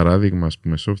ένα παράδειγμα, ας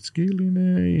πούμε, soft skill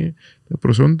είναι τα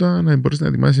προσόντα να μπορείς να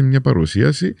ετοιμάσεις μια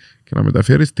παρουσίαση και να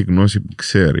μεταφέρεις τη γνώση που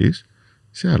ξέρεις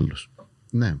σε άλλους.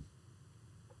 Ναι.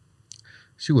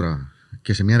 Σίγουρα.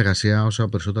 Και σε μια εργασία, όσα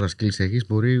περισσότερα skills έχεις,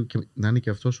 μπορεί και να είναι και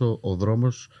αυτός ο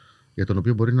δρόμος για τον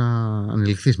οποίο μπορεί να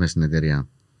ανελιχθείς μέσα στην εταιρεία.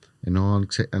 Ενώ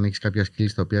αν έχεις κάποια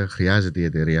skills τα οποία χρειάζεται η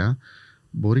εταιρεία,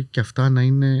 μπορεί και αυτά να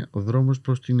είναι ο δρόμος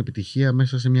προς την επιτυχία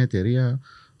μέσα σε μια εταιρεία,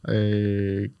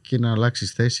 και να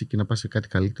αλλάξεις θέση και να πας σε κάτι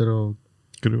καλύτερο.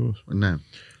 Ακριβώς. Ναι.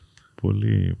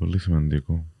 Πολύ, πολύ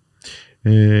σημαντικό.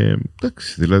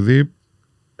 Εντάξει, δηλαδή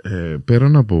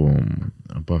πέραν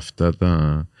από αυτά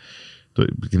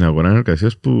την αγορά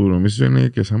εργασίας που νομίζω είναι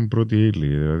και σαν πρώτη ύλη,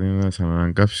 δηλαδή είναι σαν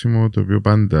ένα καύσιμο το οποίο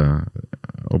πάντα,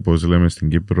 όπως λέμε στην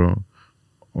Κύπρο,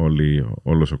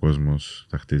 όλος ο κόσμος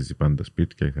θα χτίζει πάντα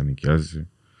σπίτια ή θα νοικιάζει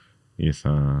ή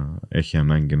θα έχει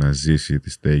ανάγκη να ζήσει τη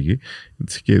στέγη.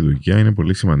 Έτσι και η δουλειά είναι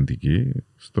πολύ σημαντική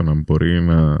στο να μπορεί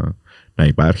να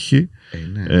υπάρχει.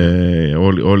 Ναι.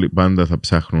 Όλοι πάντα θα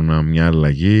ψάχνουν μια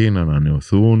αλλαγή, να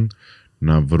ανανεωθούν,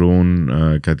 να βρουν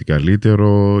κάτι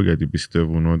καλύτερο, γιατί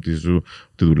πιστεύουν ότι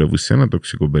δουλεύουν σε ένα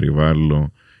τοξικό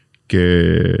περιβάλλον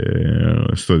και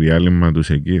στο διάλειμμα τους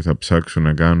εκεί θα ψάξουν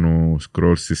να κάνουν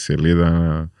scroll στη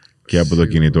σελίδα και από το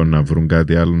κινητό να βρουν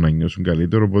κάτι άλλο, να νιώσουν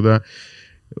καλύτερο. Οπότε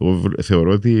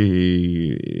θεωρώ ότι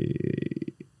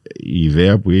η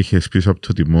ιδέα που είχες πίσω από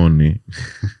το τιμόνι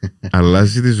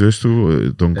αλλάζει τις ζωές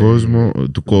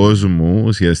του κόσμου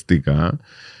ουσιαστικά,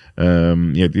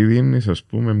 γιατί δίνεις, ας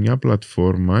πούμε, μια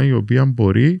πλατφόρμα η οποία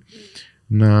μπορεί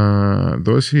να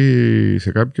δώσει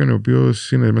σε κάποιον ο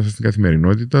οποίος είναι μέσα στην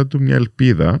καθημερινότητα του μια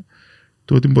ελπίδα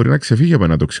του ότι μπορεί να ξεφύγει από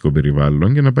ένα τοξικό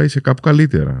περιβάλλον και να πάει σε κάπου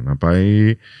καλύτερα,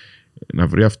 να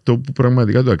βρει αυτό που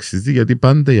πραγματικά το αξίζει, γιατί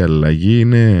πάντα η αλλαγή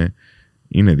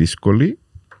είναι δύσκολη,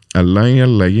 αλλά η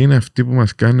αλλαγή είναι αυτή που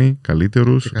μας κάνει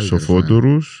καλύτερους,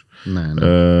 σοφότερους, ναι.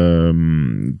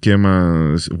 Και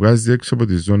μας βγάζει έξω από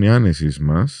τη ζώνη άνεσης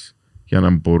μας για να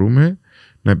μπορούμε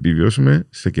να επιβιώσουμε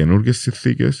σε καινούργιες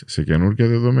συνθήκες, σε καινούργια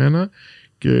δεδομένα,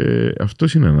 και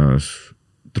αυτός είναι ένας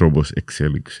τρόπος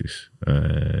εξέλιξης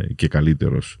και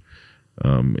καλύτερος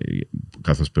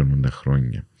καθώς παίρνουν τα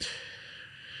χρόνια.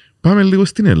 Πάμε λίγο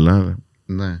στην Ελλάδα.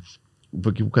 Ναι. Από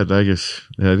εκεί που κατάγεσαι.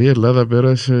 Δηλαδή η Ελλάδα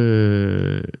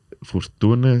πέρασε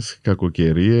φουρτούνες,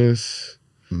 κακοκαιρίες,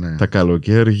 ναι, τα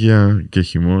καλοκαίρια και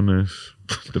χειμώνες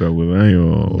που τραγουδάει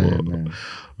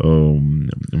ο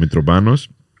Μητροπάνος.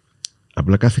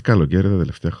 Απλά κάθε καλοκαίρι τα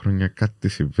τελευταία χρόνια κάτι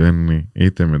συμβαίνει,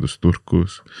 είτε με τους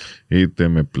Τούρκους, είτε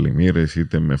με πλημμύρες,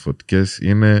 είτε με φωτιές.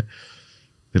 Είναι,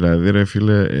 δηλαδή, ρε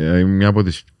φίλε, μια από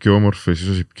τις πιο όμορφες,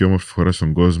 ίσως η πιο όμορφη χώρα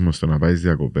στον κόσμο στο να πάει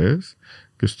διακοπές,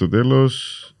 και στο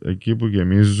τέλος, εκεί που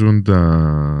γεμίζουν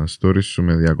τα stories σου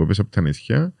με διακοπές από τα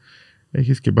νησιά,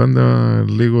 έχεις και πάντα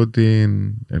λίγο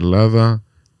την Ελλάδα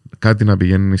κάτι να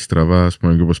πηγαίνει στραβά, ας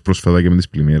πούμε, όπως πρόσφατα και με τις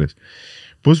πλημμύρες.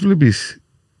 Πώς βλέπεις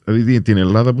δηλαδή την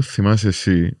Ελλάδα που θυμάσαι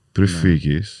εσύ πριν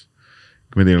φύγεις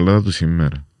και με την Ελλάδα του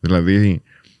σήμερα? Δηλαδή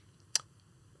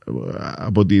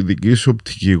από τη δική σου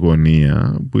οπτική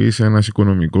γωνία που είσαι ένας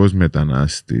οικονομικός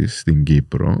μετανάστης στην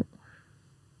Κύπρο,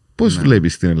 πώς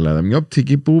βλέπεις την Ελλάδα? Μια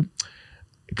οπτική που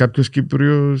κάποιος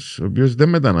Κύπριος ο οποίος δεν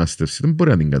μετανάστευσε δεν μπορεί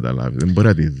να την καταλάβει, δεν μπορεί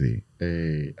να τη δει.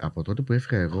 Από τότε που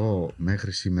έφυγα εγώ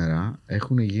μέχρι σήμερα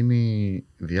έχουν γίνει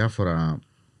διάφορα.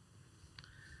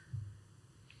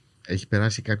 Έχει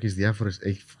περάσει κάποιες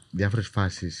διάφορες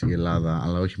φάσεις η Ελλάδα,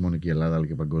 αλλά όχι μόνο και η Ελλάδα, αλλά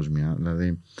και παγκόσμια.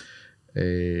 Δηλαδή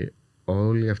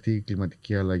όλη αυτή η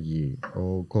κλιματική αλλαγή,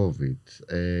 ο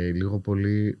COVID, λίγο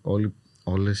πολύ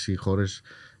όλες οι χώρες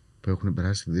που έχουν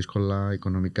περάσει δύσκολα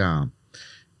οικονομικά,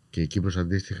 και η Κύπρος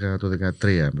αντίστοιχα το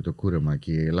 2013 με το κούρεμα,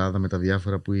 και η Ελλάδα με τα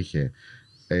διάφορα που είχε.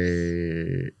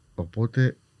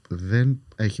 Οπότε δεν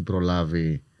έχει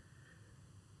προλάβει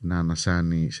να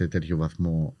ανασάνει σε τέτοιο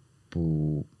βαθμό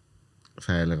που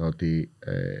θα έλεγα ότι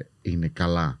είναι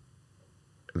καλά.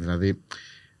 Δηλαδή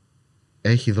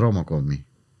έχει δρόμο ακόμη.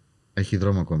 Έχει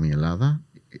δρόμο ακόμη η Ελλάδα,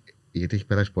 γιατί έχει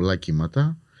περάσει πολλά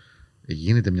κύματα.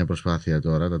 Γίνεται μια προσπάθεια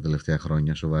τώρα τα τελευταία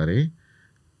χρόνια σοβαρή,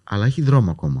 αλλά έχει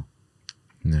δρόμο ακόμα.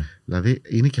 Ναι. Δηλαδή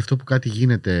είναι και αυτό που κάτι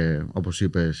γίνεται, όπως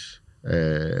είπες,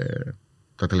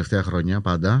 τα τελευταία χρόνια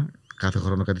πάντα. Κάθε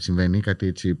χρόνο κάτι συμβαίνει, κάτι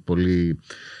έτσι πολύ,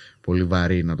 πολύ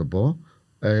βαρύ να το πω,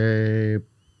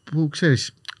 που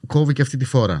ξέρεις κόβει και αυτή τη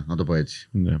φορά, να το πω έτσι.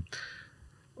 Ναι.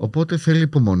 Οπότε θέλει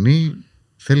υπομονή,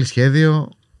 θέλει σχέδιο,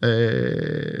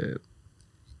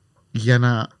 για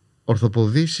να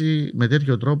ορθοποδήσει με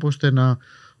τέτοιο τρόπο ώστε να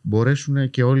μπορέσουν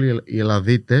και όλοι οι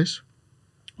Ελλαδίτες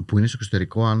που είναι στο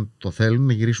εξωτερικό, αν το θέλουν,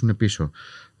 να γυρίσουν πίσω.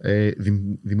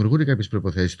 Δημιουργούνται κάποιες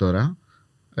προϋποθέσεις τώρα.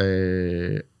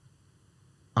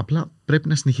 Απλά πρέπει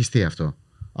να συνεχιστεί αυτό.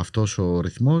 Αυτός ο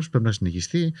ρυθμός πρέπει να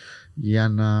συνεχιστεί για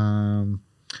να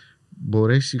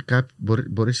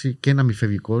μπορέσει και να μη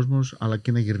φεύγει κόσμος, αλλά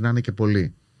και να γυρνάνε και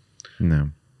πολλοί. Ναι.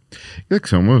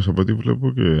 Κοίταξε όμως, από ό,τι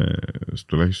βλέπω και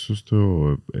τουλάχιστον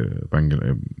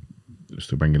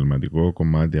στο επαγγελματικό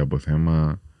κομμάτι από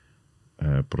θέμα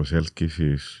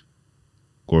προσέλκυσης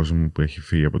κόσμου που έχει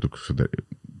φύγει από το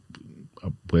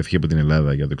που έφυγε από την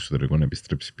Ελλάδα για το εξωτερικό να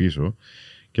επιστρέψει πίσω,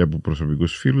 και από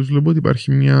προσωπικούς φίλους βλέπω ότι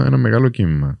υπάρχει ένα μεγάλο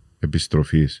κύμα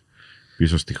επιστροφής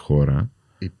πίσω στη χώρα.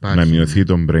 Να μειωθεί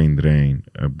το brain drain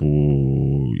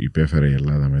που υπέφερε η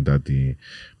Ελλάδα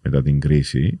μετά την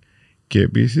κρίση, και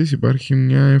επίσης υπάρχει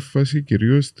μια έμφαση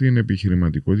κυρίως στην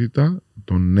επιχειρηματικότητα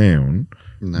των νέων,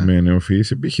 με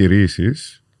νεοφυείς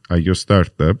επιχειρήσεις, αγιώς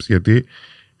startups, γιατί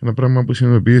ένα πράγμα που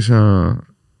συνειδητοποίησα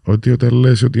ότι όταν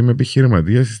λες ότι είμαι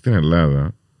επιχειρηματίας στην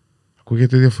Ελλάδα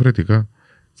ακούγεται διαφορετικά.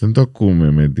 Δεν το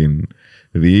ακούμε με την...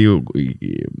 Δηλαδή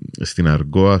στην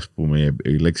αργό, ας πούμε,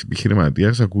 η λέξη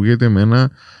επιχειρηματίας ακούγεται με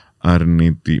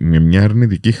μια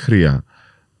αρνητική χρειά,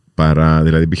 παρά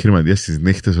δηλαδή επιχειρηματίας στις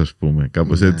νύχτες, ας πούμε.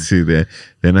 Κάπως έτσι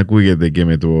δεν ακούγεται και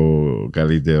με το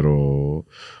καλύτερο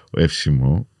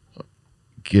εύσημο.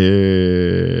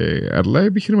 Αλλά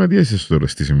επιχειρηματίας είσαι τώρα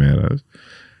στις ημέρας.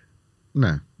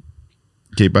 Ναι.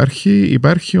 Και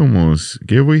υπάρχει όμως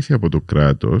και βοήθεια από το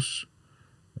κράτος,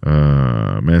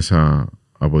 μέσα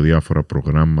από διάφορα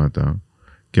προγράμματα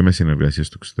και με συνεργασία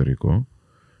στο εξωτερικό,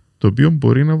 το οποίο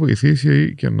μπορεί να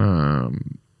βοηθήσει και να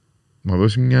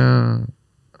δώσει μια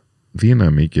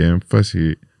δύναμη και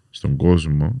έμφαση στον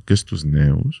κόσμο και στους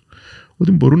νέους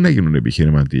ότι μπορούν να γίνουν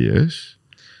επιχειρηματίες,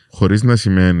 χωρίς να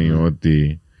σημαίνει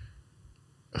ότι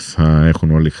θα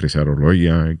έχουν όλοι χρυσά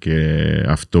ρολόγια και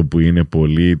αυτό που είναι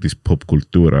πολύ της pop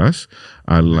κουλτούρας,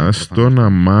 αλλά στο να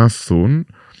μάθουν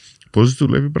πώς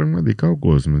δουλεύει πραγματικά ο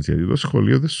κόσμος. Γιατί το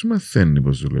σχολείο δεν σου μαθαίνει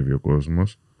πώς δουλεύει ο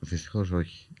κόσμος.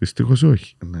 Δυστυχώς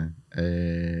όχι. Ναι.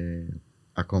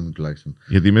 Ακόμη τουλάχιστον.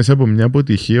 Γιατί μέσα από μια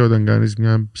αποτυχία, όταν κάνεις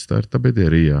μια startup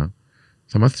εταιρεία,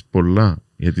 θα μάθεις πολλά.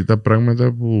 Γιατί τα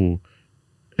πράγματα που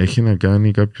έχει να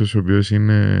κάνει κάποιος ο οποίος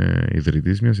είναι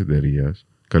ιδρυτής μιας εταιρείας,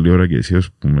 καλή ώρα και εσύ,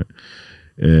 ας πούμε,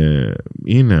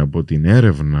 είναι από την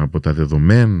έρευνα, από τα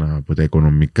δεδομένα, από τα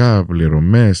οικονομικά,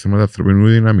 πληρωμές, θέματα ανθρωπινού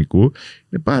δυναμικού,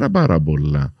 είναι πάρα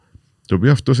πολλά. Το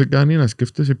οποίο αυτό σε κάνει να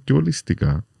σκέφτεσαι πιο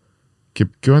ολιστικά και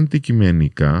πιο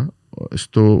αντικειμενικά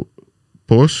στο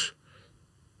πώς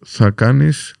θα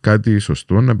κάνεις κάτι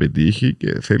σωστό να πετύχει,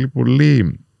 και θέλει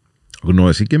πολύ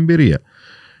γνώση και εμπειρία.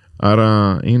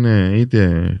 Άρα είναι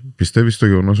είτε πιστεύεις στο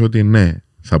γεγονός ότι ναι,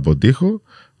 θα αποτύχω,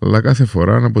 αλλά κάθε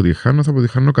φορά να αποτυχάνω, θα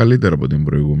αποτυχάνω καλύτερα από την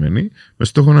προηγούμενη, με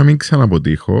στόχο να μην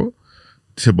ξαναποτύχω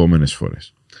τις επόμενες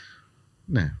φορές.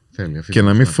 Ναι, θέλει αυτή. Και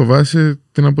να μην φοβάσαι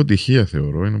την αποτυχία,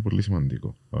 θεωρώ, είναι πολύ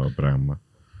σημαντικό πράγμα.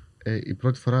 Η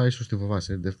πρώτη φορά ίσως τη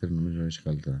φοβάσαι, η δεύτερη νομίζω είσαι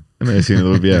καλύτερα. Ναι,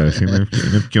 συνειδητοποιάς, είναι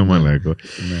πιο μαλακό.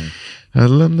 Ναι.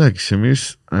 Αλλά εντάξει,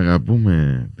 εμείς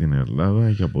αγαπούμε την Ελλάδα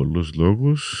για πολλούς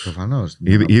λόγους. Προφανώς.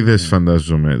 Είδες,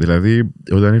 φαντάζομαι. Δηλαδή,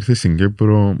 όταν ήρθες στην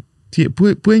Κύπρο,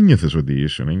 πού ένιωθες ότι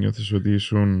ήσουν? Ένιωθες ότι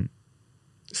ήσουν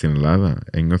στην Ελλάδα?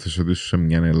 Ένιωθες ότι ήσουν σε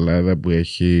μια Ελλάδα που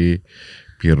έχει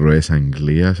επιρροές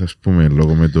Αγγλίας, ας πούμε,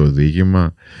 λόγω με το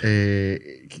οδήγημα?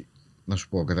 Να σου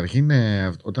πω, καταρχήν,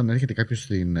 όταν έρχεται κάποιος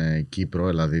στην Κύπρο,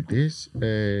 Ελλαδίτης,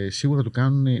 σίγουρα του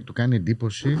κάνει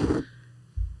εντύπωση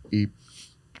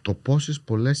το πόσες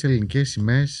πολλές ελληνικές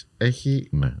σημαίες έχει,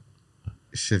 ναι,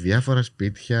 σε διάφορα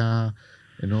σπίτια,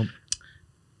 ενώ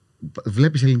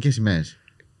βλέπεις ελληνικές σημαίες.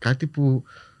 Κάτι που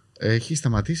έχει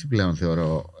σταματήσει πλέον,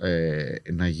 θεωρώ,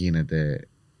 να γίνεται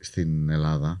στην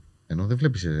Ελλάδα, ενώ δεν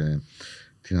βλέπεις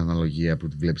την αναλογία που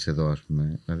τη βλέπεις εδώ, ας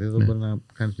πούμε. Δηλαδή εδώ μπορεί να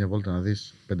κάνεις μια βόλτα να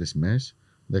δεις 5 σημαίες,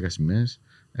 10 σημαίες,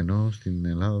 ενώ στην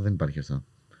Ελλάδα δεν υπάρχει αυτό.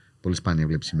 Πολύ σπάνια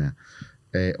βλέπεις σημαία.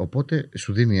 Οπότε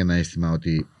σου δίνει ένα αίσθημα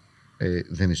ότι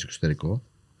δεν είσαι εξωτερικό,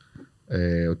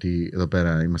 ότι εδώ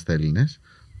πέρα είμαστε Έλληνες.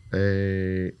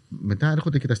 Μετά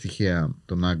έρχονται και τα στοιχεία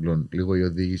των Άγγλων, λίγο η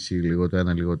οδήγηση, λίγο το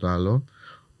ένα, λίγο το άλλο.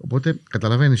 Οπότε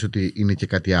καταλαβαίνεις ότι είναι και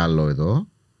κάτι άλλο εδώ,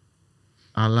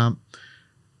 αλλά...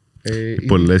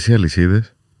 πολλές οι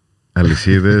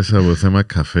αλυσίδες από θέμα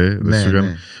καφέ.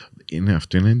 Ναι.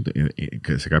 Αυτό είναι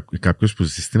σε κάποιος που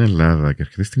ζει στην Ελλάδα και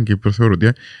έρχεται στην Κύπρο, θεωρώ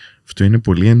ότι αυτό είναι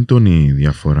πολύ έντονη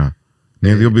διαφορά.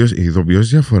 Είναι ειδοποιώς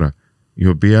διαφορά, η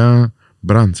οποία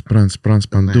branch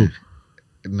παντού.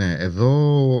 Ναι,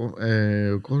 εδώ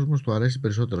ο κόσμος του αρέσει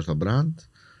περισσότερο στα brand.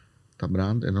 Τα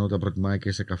brand, ενώ τα προτιμάει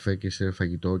και σε καφέ και σε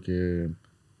φαγητό και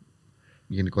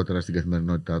γενικότερα στην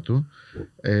καθημερινότητά του.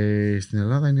 Στην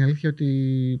Ελλάδα είναι η αλήθεια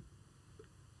ότι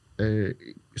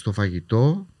στο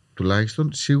φαγητό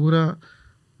τουλάχιστον σίγουρα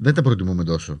δεν τα προτιμούμε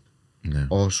τόσο. Ναι.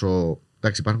 Όσο,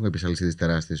 εντάξει, υπάρχουν κάποιες αλυσίδες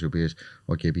τεράστιες οι οποίες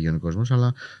πηγαίνει ο κόσμος,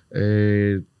 αλλά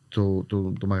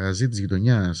το μαγαζί της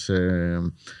γειτονιάς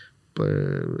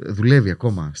δουλεύει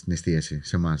ακόμα στην εστίαση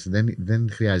σε εμάς. Δεν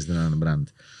χρειάζεται να είναι brand.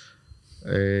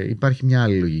 Υπάρχει μια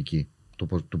άλλη λογική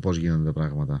του πώς γίνονται τα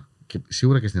πράγματα. Και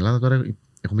σίγουρα και στην Ελλάδα τώρα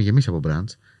έχουμε γεμίσει από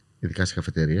brands, ειδικά σε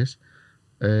καφετέριες.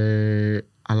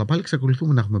 Αλλά πάλι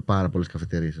εξακολουθούμε να έχουμε πάρα πολλές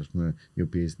καφετέριες, ας πούμε, οι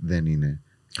οποίες δεν είναι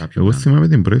κάποιο. Εγώ θυμάμαι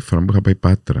την πρώτη φορά που είχα πάει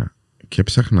Πάτρα και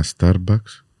έψαχνα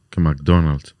Starbucks και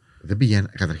McDonald's.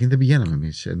 Καταρχήν δεν πηγαίναμε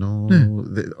εμείς. Ενώ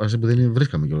όσο που δεν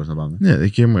βρίσκαμε κιόλας να πάμε. Ναι,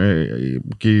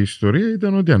 και η ιστορία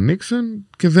ήταν ότι ανοίξαν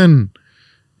και δεν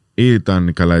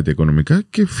ήταν καλά είτε οικονομικά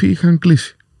και είχαν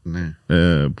κλείσει. Ναι.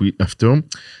 Αυτό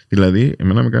δηλαδή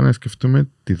εμένα με κάνει να σκεφτούμε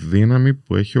τη δύναμη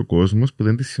που έχει ο κόσμος που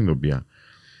δεν τη συνειδητοποιεί.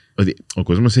 Ότι ο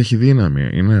κόσμος έχει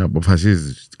δύναμη,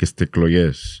 αποφασίζει και στις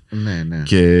εκλογές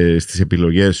και στις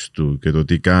επιλογές του και το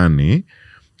τι κάνει,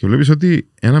 και βλέπεις ότι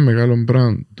ένα μεγάλο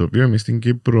brand το οποίο εμείς στην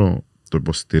Κύπρο το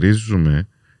υποστηρίζουμε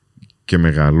και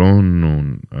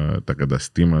μεγαλώνουν τα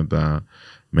καταστήματα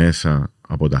μέσα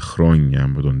από τα χρόνια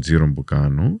με τον τζίρο που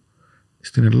κάνουν,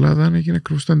 στην Ελλάδα έγινε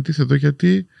ακριβώς το αντίθετο,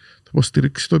 γιατί θα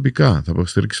υποστηρίξει τοπικά, θα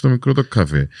υποστηρίξει το μικρό το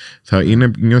καφέ,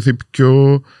 νιώθει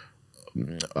πιο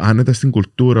άνετα στην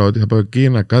κουλτούρα, ότι θα πάω εκεί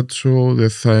να κάτσω, δεν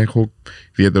θα έχω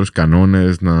ιδιαίτερους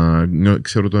κανόνες, να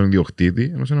ξέρω τον ιδιοκτήτη,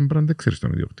 ενώ σε έναν brand δεν ξέρεις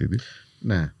τον ιδιοκτήτη.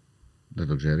 Ναι, δεν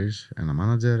το ξέρεις. Ένα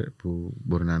manager που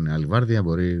μπορεί να είναι άλλη βάρδια,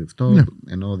 μπορεί αυτό,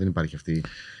 ενώ δεν υπάρχει αυτή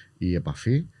η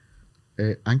επαφή.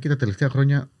 Αν και τα τελευταία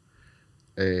χρόνια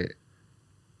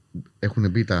έχουν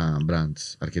μπει τα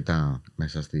brands αρκετά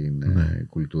μέσα στην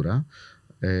κουλτούρα,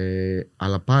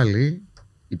 αλλά πάλι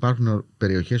υπάρχουν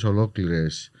περιοχές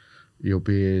ολόκληρες οι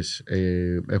οποίες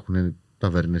έχουν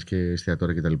ταβέρνες και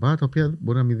εστιατόρια κτλ, τα οποία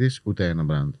μπορεί να μην δεις ούτε ένα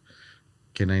brand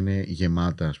και να είναι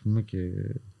γεμάτα, ας πούμε,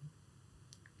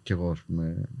 και εγώ, ας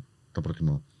πούμε, τα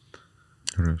προτιμώ.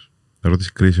 Ωραίος.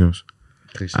 Ερώτηση κρίσεως.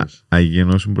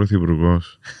 Αγγενώσουν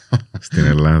πρωθυπουργός στην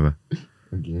Ελλάδα.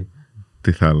 Okay.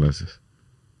 Τι θα άλλαζες?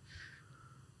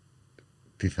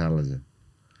 Τι θα άλλαζε?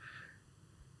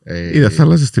 Ή δεν θα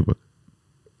άλλαζες τίποτα?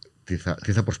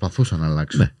 Τι θα προσπαθούσα να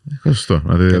αλλάξω? Ναι, σωστό.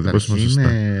 Καταρχήν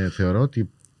θεωρώ ότι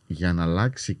για να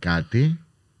αλλάξει κάτι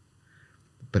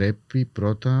πρέπει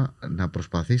πρώτα να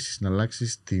προσπαθήσεις να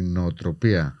αλλάξεις την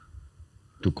νοοτροπία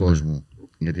του κόσμου.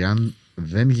 Γιατί αν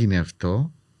δεν γίνει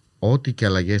αυτό, ό,τι και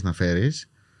αλλαγές να φέρεις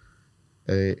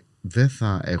δεν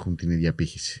θα έχουν την ίδια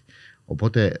απήχηση.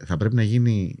 Οπότε θα πρέπει να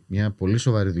γίνει μια πολύ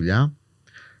σοβαρή δουλειά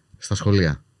στα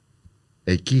σχολεία.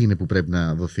 Εκεί είναι που πρέπει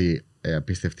να δοθεί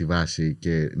απίστευτη βάση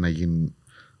και να γίνουν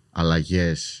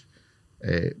αλλαγές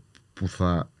που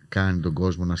θα κάνει τον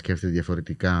κόσμο να σκέφτεται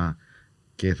διαφορετικά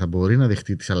και θα μπορεί να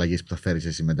δεχτεί τις αλλαγές που θα φέρεις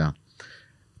εσύ μετά.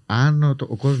 Αν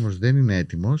ο κόσμος δεν είναι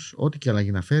έτοιμος, ό,τι και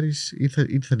αλλαγή να φέρεις είτε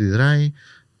θα αντιδράει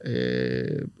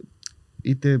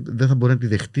είτε δεν θα μπορεί να τη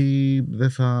δεχτεί, δεν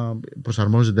θα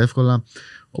προσαρμόζεται εύκολα.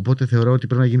 Οπότε θεωρώ ότι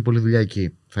πρέπει να γίνει πολλή δουλειά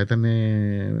εκεί.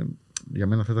 Για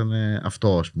μένα θα ήταν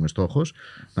αυτό, ας πούμε, στόχος,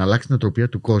 να αλλάξει την νοοτροπία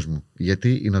του κόσμου.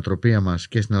 Γιατί η νοοτροπία μας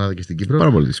και στην Ελλάδα και στην Κύπρο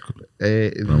πάρα πολύ δύσκολο.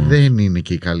 Δεν είναι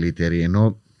και η καλύτερη.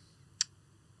 Ενώ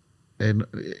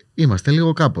είμαστε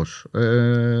λίγο κάπως.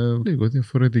 Λίγο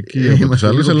διαφορετικοί από τους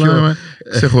άλλους, αλλά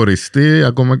ξεχωριστοί.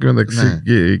 Ακόμα και μεταξύ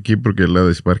Κύπρου και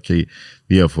Ελλάδας υπάρχει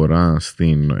διαφορά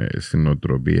στην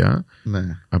νοοτροπία.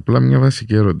 Ναι. Απλά μια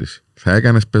βασική ερώτηση. Θα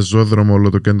έκανες πεζόδρομο όλο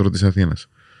το κέντρο της Αθήνας?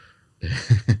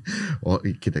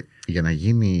 Κοίτα, για να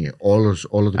γίνει όλο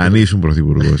το. Αν ήσουν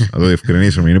πρωθυπουργός, θα το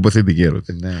διευκρινίσουμε. Είναι υποθετική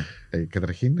ερώτηση. Ναι.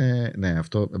 Καταρχήν, ναι,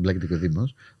 αυτό εμπλέκεται και ο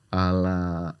Δήμος.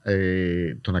 Αλλά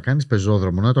το να κάνεις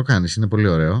πεζόδρομο, να το κάνεις, είναι πολύ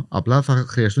ωραίο. Απλά θα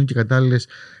χρειαστούν και κατάλληλες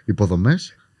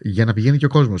υποδομές για να πηγαίνει και ο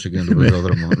κόσμος σε εκείνο το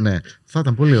πεζόδρομο. Ναι, θα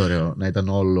ήταν πολύ ωραίο να ήταν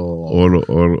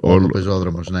όλο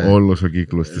πεζόδρομος. Ναι. Όλος ο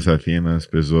κύκλος της Αθήνας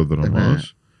πεζόδρομος. Ναι.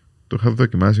 Το είχα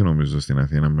δοκιμάσει νομίζω στην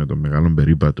Αθήνα με το μεγάλο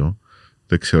περίπατο.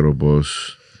 Δεν ξέρω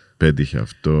πώς πέτυχε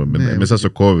αυτό. Ναι, μέσα στο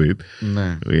COVID,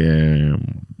 ναι.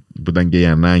 Που ήταν και η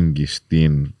ανάγκη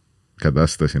στην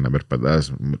κατάσταση να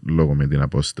περπατάς λόγω με την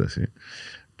απόσταση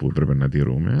που πρέπει να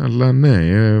τηρούμε. Αλλά ναι,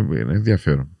 είναι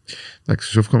ενδιαφέρον. Εντάξει,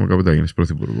 σου εύχομαι κάποτε να γίνεις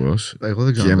πρωθυπουργός. Εγώ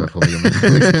δεν ξέρω να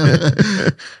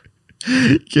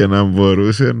και να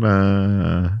μπορούσε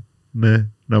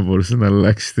να μπορούσε να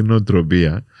αλλάξει την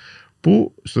νοοτροπία.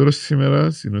 Που στο τέλος της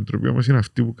ημέρας η νοοτροπία μας είναι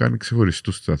αυτή που κάνει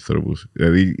ξεχωριστούς τους ανθρώπους.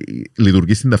 Δηλαδή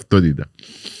λειτουργεί στην ταυτότητα.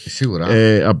 Σίγουρα.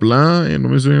 Απλά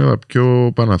νομίζω είναι τα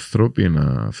πιο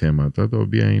πανανθρώπινα θέματα, τα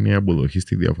οποία είναι η αποδοχή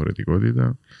στη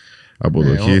διαφορετικότητα.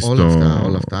 Αποδοχή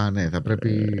όλα αυτά, ναι, θα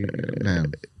πρέπει. Ναι.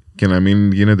 Και να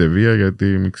μην γίνεται βία, γιατί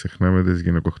μην ξεχνάμε τις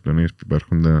γυναικοκτονίες που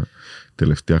υπάρχουν τα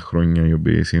τελευταία χρόνια, οι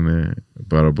οποίες είναι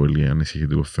πάρα πολύ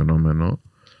ανησυχητικό φαινόμενο,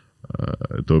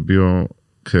 το οποίο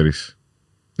ξέρεις.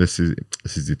 Δεν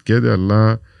συζητιέται,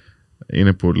 αλλά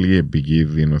είναι πολύ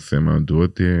επικίνδυνο θέμα του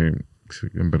ότι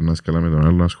αν περνάς καλά με τον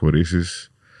άλλο, να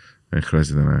σχωρήσεις, δεν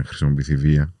χρειάζεται να χρησιμοποιηθεί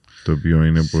βία, το οποίο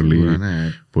είναι σίγουρα,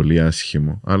 πολύ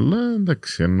άσχημο. Αλλά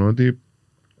εντάξει, εννοώ ότι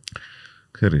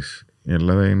ξέρεις, η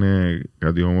Ελλάδα είναι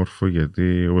κάτι όμορφο,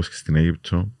 γιατί όπως και στην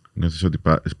Αίγυπτο νιώθεις ότι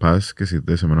πας και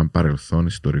συζητάς με έναν παρελθόν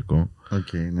ιστορικό.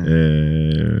 Ναι.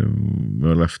 Με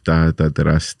όλα αυτά τα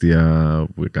τεράστια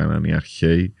που έκαναν οι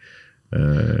αρχαίοι.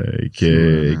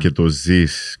 Και το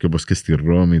ζεις, και όπως και στη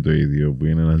Ρώμη το ίδιο, που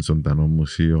είναι ένα ζωντανό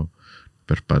μουσείο.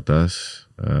 Περπατάς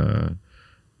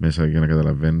μέσα για να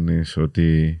καταλαβαίνεις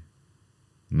ότι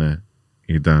ναι,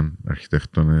 ήταν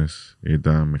αρχιτέκτονες,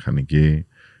 ήταν μηχανικοί,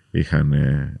 είχαν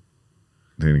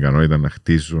την ικανότητα να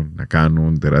χτίζουν, να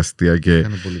κάνουν τεράστια, και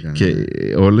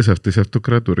όλες αυτές οι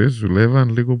αυτοκρατορίες δουλεύαν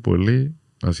λίγο πολύ,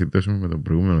 να συνδέσουμε με το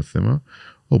προηγούμενο θέμα,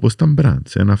 όπως τα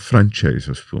branch, ένα franchise,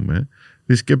 ας πούμε.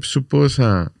 Σκέψου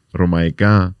πόσα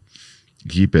ρωμαϊκά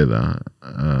γήπεδα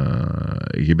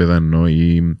εννοώ,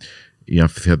 ή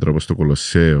αμφιθέατρα όπως το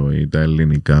Κολοσσέο ή τα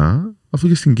ελληνικά, αφού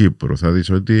και στην Κύπρο θα δεις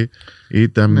ότι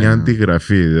ήταν μια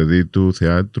αντιγραφή, δηλαδή του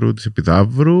θεάτρου της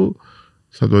Επιδαύρου,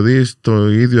 θα το δεις το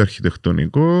ίδιο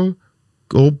αρχιτεκτονικό,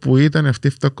 όπου ήταν αυτή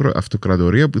η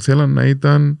αυτοκρατορία που θέλαν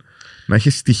να έχει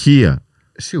στοιχεία.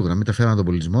 Σίγουρα, μην τα φέραν τον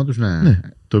πολιτισμό τους, ναι.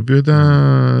 Το οποίο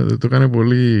το κάνει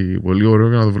πολύ, πολύ ωραίο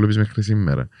για να το βλέπεις μέχρι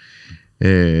σήμερα.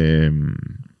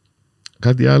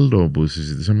 Κάτι άλλο που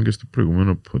συζητήσαμε και στο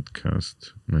προηγούμενο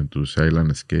podcast με τους Island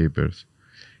Escapers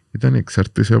ήταν η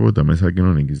εξάρτηση από τα μέσα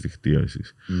κοινωνικής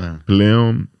δικτύωσης. Ναι.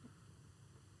 Πλέον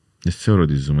δεν θεωρώ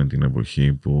ότι ζούμε την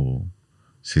εποχή που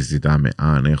συζητάμε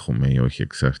αν έχουμε ή όχι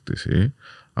εξάρτηση.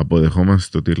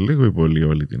 Αποδεχόμαστε ότι λίγο ή πολύ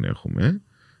όλοι την έχουμε.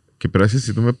 Και πρέπει να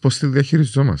συζητούμε πώς τη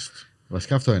διαχειριζόμαστε.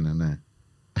 Βασικά αυτό είναι, ναι.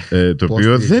 Το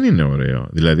οποίο δεν είναι ωραίο.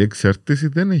 Δηλαδή, η εξάρτηση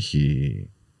δεν έχει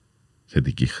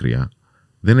θετική χρειά.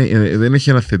 Δεν έχει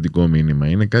ένα θετικό μήνυμα.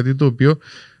 Είναι κάτι το οποίο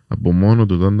από μόνο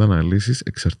του, όταν το αναλύσεις,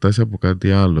 εξαρτάται από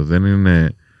κάτι άλλο. Δεν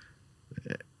είναι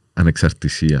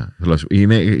ανεξαρτησία.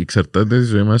 Εξαρτάται η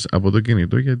ζωή μας από το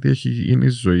κινητό, γιατί έχει γίνει η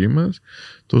ζωή μας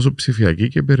τόσο ψηφιακή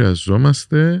και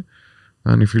επηρεαζόμαστε.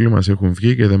 Αν οι φίλοι μας έχουν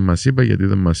βγει και δεν μας είπα, γιατί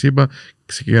δεν μας είπα,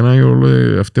 ξεκινάει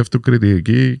όλη αυτή η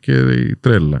αυτοκριτική και η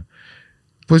τρέλα.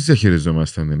 Πώς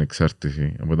διαχειριζόμαστε την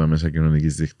εξάρτηση από τα μέσα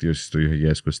κοινωνικής δικτύωσης το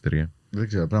 2023? Δεν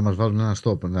ξέρω, πρέπει να μας βάλουν ένα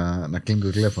stop, να κλείνει το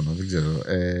τηλέφωνο, δεν ξέρω.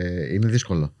 Είναι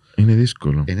δύσκολο.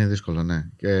 Είναι δύσκολο, ναι.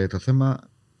 Και το θέμα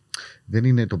δεν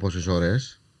είναι το πόσες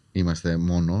ώρες είμαστε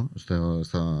μόνο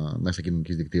στα μέσα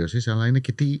κοινωνικής δικτύωσης, αλλά είναι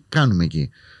και τι κάνουμε εκεί.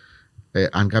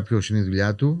 Αν κάποιος είναι η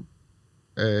δουλειά του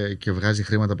και βγάζει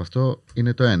χρήματα από αυτό,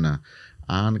 είναι το ένα.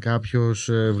 Αν κάποιος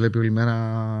βλέπει όλη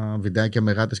μέρα βιντεάκια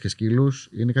με γάτες και σκύλους,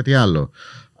 είναι κάτι άλλο.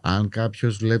 Αν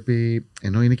κάποιος βλέπει,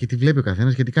 ενώ είναι και τι βλέπει ο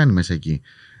καθένας και τι κάνει μέσα εκεί.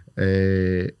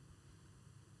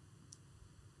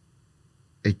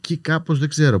 Εκεί κάπως δεν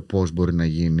ξέρω πώς μπορεί να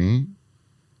γίνει,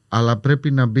 αλλά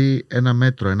πρέπει να μπει ένα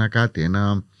μέτρο, ένα κάτι,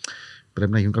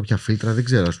 πρέπει να γίνουν κάποια φίλτρα, δεν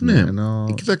ξέρω, ας πούμε.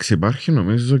 Ναι, κοιτάξτε, υπάρχει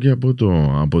νομίζω και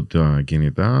από τα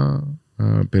κινητά,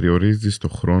 περιορίζεις το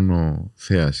χρόνο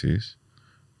θέασης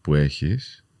που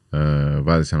έχεις,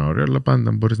 βάζεις ένα όριο, αλλά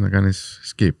πάντα μπορείς να κάνεις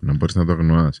skip, να μπορείς να το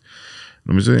αγνοάς.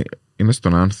 Νομίζω είναι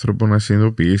στον άνθρωπο να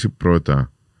συνειδητοποιήσει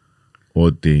πρώτα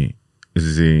ότι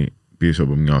ζει πίσω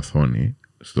από μια οθόνη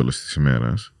στο τέλος της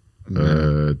ημέρας,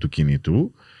 του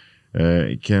κινητού,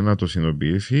 και να το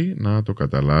συνειδητοποιήσει, να το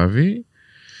καταλάβει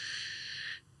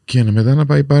και μετά να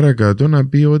πάει παρακάτω, να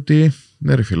πει ότι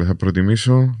ναι ρε φίλε, θα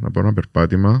προτιμήσω να πάω ένα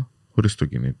περπάτημα χωρίς το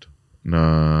κινητό,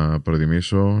 να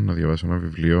προτιμήσω να διαβάσω ένα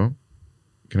βιβλίο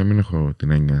και να μην έχω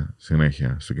την έννοια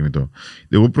συνέχεια στο κινητό.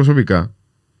 Εγώ προσωπικά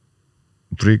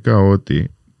βρήκα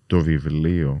ότι το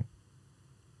βιβλίο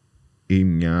ή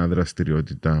μια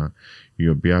δραστηριότητα η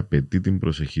οποία απαιτεί την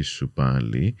προσοχή σου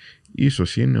πάλι,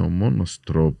 ίσως είναι ο μόνος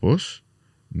τρόπος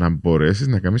να μπορέσεις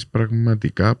να κάνεις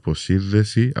πραγματικά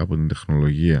αποσύνδεση από την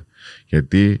τεχνολογία.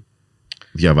 Γιατί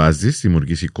διαβάζεις,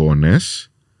 δημιουργείς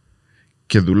εικόνες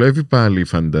και δουλεύει πάλι η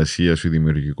φαντασία σου, η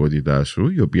δημιουργικότητά σου,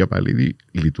 η οποία πάλι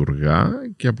λειτουργά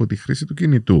και από τη χρήση του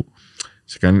κινητού.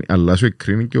 Αλλά σου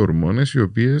εκκρίνει και ορμόνες οι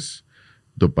οποίες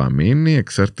ντοπαμίνη,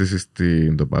 εξάρτηση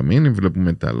στην ντοπαμίνη,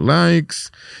 βλέπουμε τα likes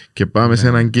και πάμε σε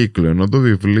έναν κύκλο. Ενώ το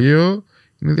βιβλίο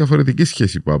είναι διαφορετική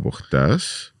σχέση που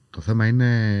αποκτάς. Το θέμα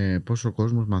είναι πόσο ο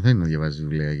κόσμος μαθαίνει να διαβάζει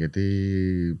βιβλία. Γιατί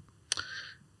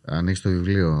αν έχεις το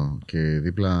βιβλίο και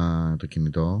δίπλα το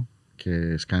κινητό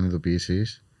και σκάνει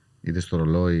ειδοποιήσεις, είτε στο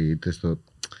ρολόι είτε στο.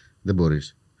 Δεν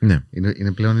μπορείς. Ναι.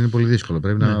 Πλέον είναι πολύ δύσκολο.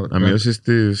 Πρέπει να μειώσεις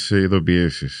τις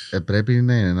ειδοποιήσεις. Πρέπει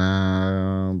να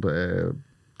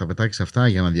τα πετάξεις αυτά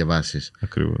για να διαβάσεις.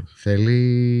 Ακριβώς.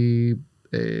 Θέλει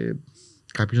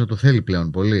κάποιος να το θέλει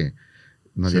πλέον πολύ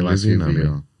να διαβάσει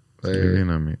βιβλίο.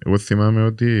 Δύναμη. Εγώ θυμάμαι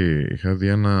ότι είχα δει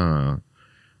ένα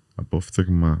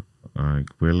απόφθεγμα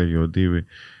που έλεγε ότι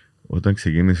όταν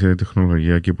ξεκίνησε η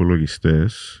τεχνολογία και οι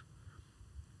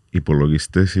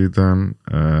υπολογιστές ήταν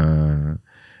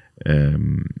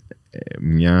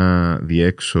μια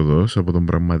διέξοδος από τον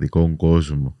πραγματικό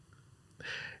κόσμο.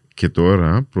 Και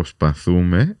τώρα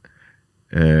προσπαθούμε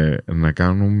να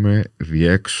κάνουμε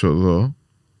διέξοδο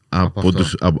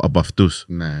από αυτούς.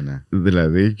 Ναι.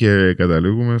 Δηλαδή και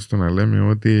καταλήγουμε στο να λέμε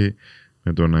ότι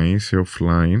με το να είσαι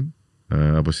offline,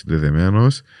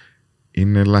 αποσυνδεδεμένος,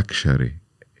 είναι luxury.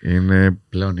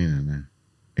 Πλέον είναι, ναι.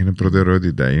 Είναι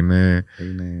προτεραιότητα,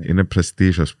 είναι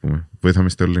prestige, ας πούμε. Βοήθαμε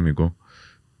στο ελληνικό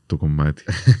το κομμάτι.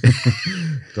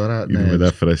 Τώρα, είναι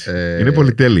μετάφραση. Είναι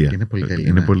πολυτέλεια.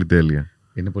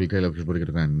 Είναι πολυτέλεια όποιος μπορεί και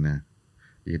το κάνει, ναι.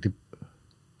 Γιατί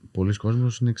πολλοί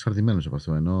κόσμος είναι εξαρτημένος από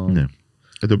αυτό. Ναι.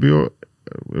 Το οποίο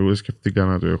εγώ σκεφτήκα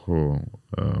να το έχω,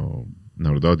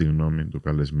 να ρωτάω τη γνώμη του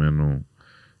καλεσμένου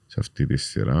σε αυτή τη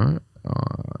σειρά,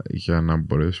 για να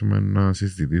μπορέσουμε να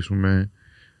συζητήσουμε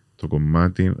το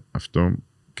κομμάτι αυτό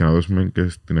και να δώσουμε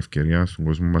και την ευκαιρία στον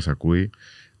κόσμο που μας ακούει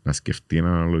να σκεφτεί, να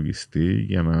αναλογιστεί,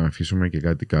 για να αφήσουμε και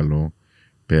κάτι καλό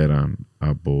πέραν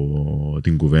από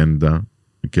την κουβέντα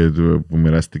και που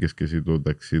μοιράστηκες και εσύ το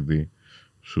ταξίδι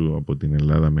σου από την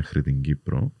Ελλάδα μέχρι την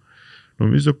Κύπρο.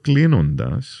 Νομίζω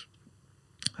κλείνοντας,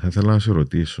 θα ήθελα να σε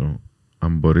ρωτήσω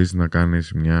αν μπορείς να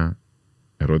κάνεις μια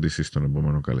ερώτηση στον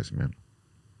επόμενο καλεσμένο.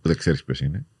 Δεν ξέρεις ποιος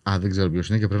είναι. Δεν ξέρω ποιος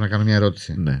είναι και πρέπει να κάνω μια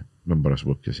ερώτηση. Ναι, δεν μπορώ να σου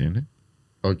πω ποιος είναι.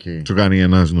 Okay. Σου κάνει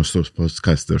ένας γνωστός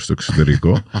podcaster στο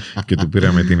εξωτερικό και του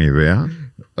πήραμε την ιδέα.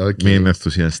 Μην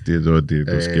ενθουσιαστείτε ότι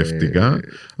το σκέφτηκα.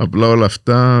 Απλά όλα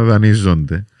αυτά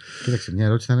δανείζονται. Κοίταξε, μια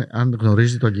ερώτηση ήταν αν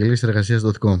γνωρίζει το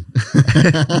Εργασιας.com.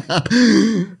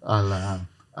 Αλλά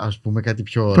ας πούμε κάτι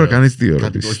πιο ωραίο. Προκάνεις δύο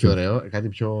ερωτήσεις. Κάτι ωραίο, κάτι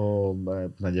πιο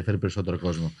που να ενδιαφέρει περισσότερο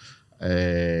κόσμο.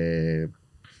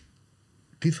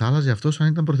 Τι θα άλλαζε αυτός αν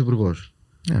ήταν πρωθυπουργός?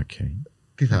 Okay.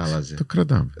 Τι θα άλλαζε? Το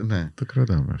κρατάμε. Ναι. Το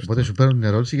κρατάμε αυτό. Οπότε σου παίρνω την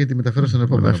ερώτηση γιατί μεταφέρω στον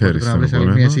επόμενο. Πρέπει να βρεις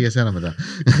άλλη μία εσύ για σένα μετά.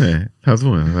 Ναι, θα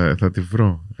δούμε. Θα τη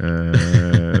βρω.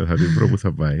 Θα τη βρω που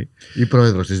θα πάει. Ή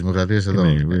πρόεδρος της Δημοκρατίας εδώ.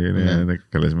 Είναι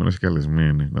καλεσμένος ή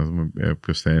καλεσμένη. Να δούμε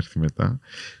ποιος θα έρθει μετά.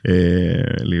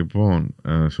 Λοιπόν,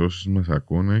 σε όσους μας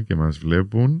ακούνε και μας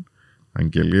βλέπουν,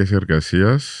 αγγελίες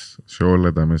εργασίας σε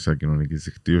όλα τα μέσα κοινωνικής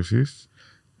δικτύωσης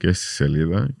και στη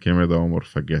σελίδα και με τα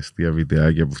όμορφα και αστεία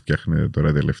βιντεάκια που φτιάχνετε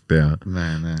τώρα τελευταία,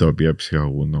 ναι. Τα οποία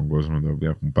ψυχαγούν τον κόσμο, τα οποία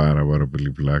έχουν πάρα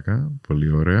πολύ πλάκα,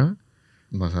 πολύ ωραία.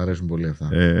 Μας αρέσουν πολύ αυτά.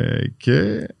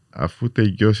 Και αφού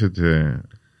τελειώσετε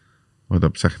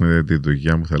όταν ψάχνετε τη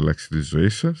δουλειά που θα αλλάξει τη ζωή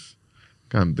σας,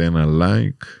 κάντε ένα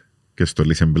like και στο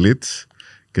Listen Blitz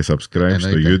και subscribe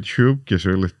στο YouTube και σε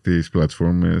όλες τις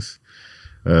πλατφόρμες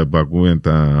που ακούνε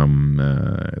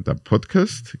τα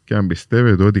podcast, και αν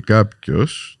πιστεύετε ότι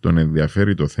κάποιος τον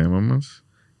ενδιαφέρει το θέμα μας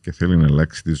και θέλει να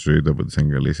αλλάξει τη ζωή του από τις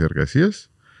αγκαλίες εργασίας,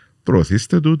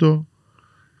 προωθήστε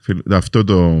αυτό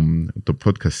το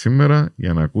podcast σήμερα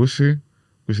για να ακούσει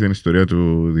την ιστορία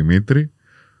του Δημήτρη,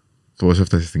 πώς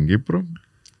έφτασε στην Κύπρο,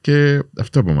 και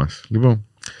αυτό από μας. Λοιπόν,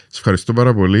 σας ευχαριστώ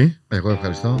πάρα πολύ. Εγώ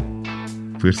ευχαριστώ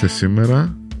που ήρθες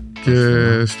σήμερα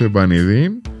και στο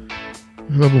επανειδή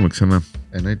θα τα πούμε ξανά.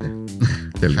 Εννοείται.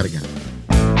 Χάρηκα.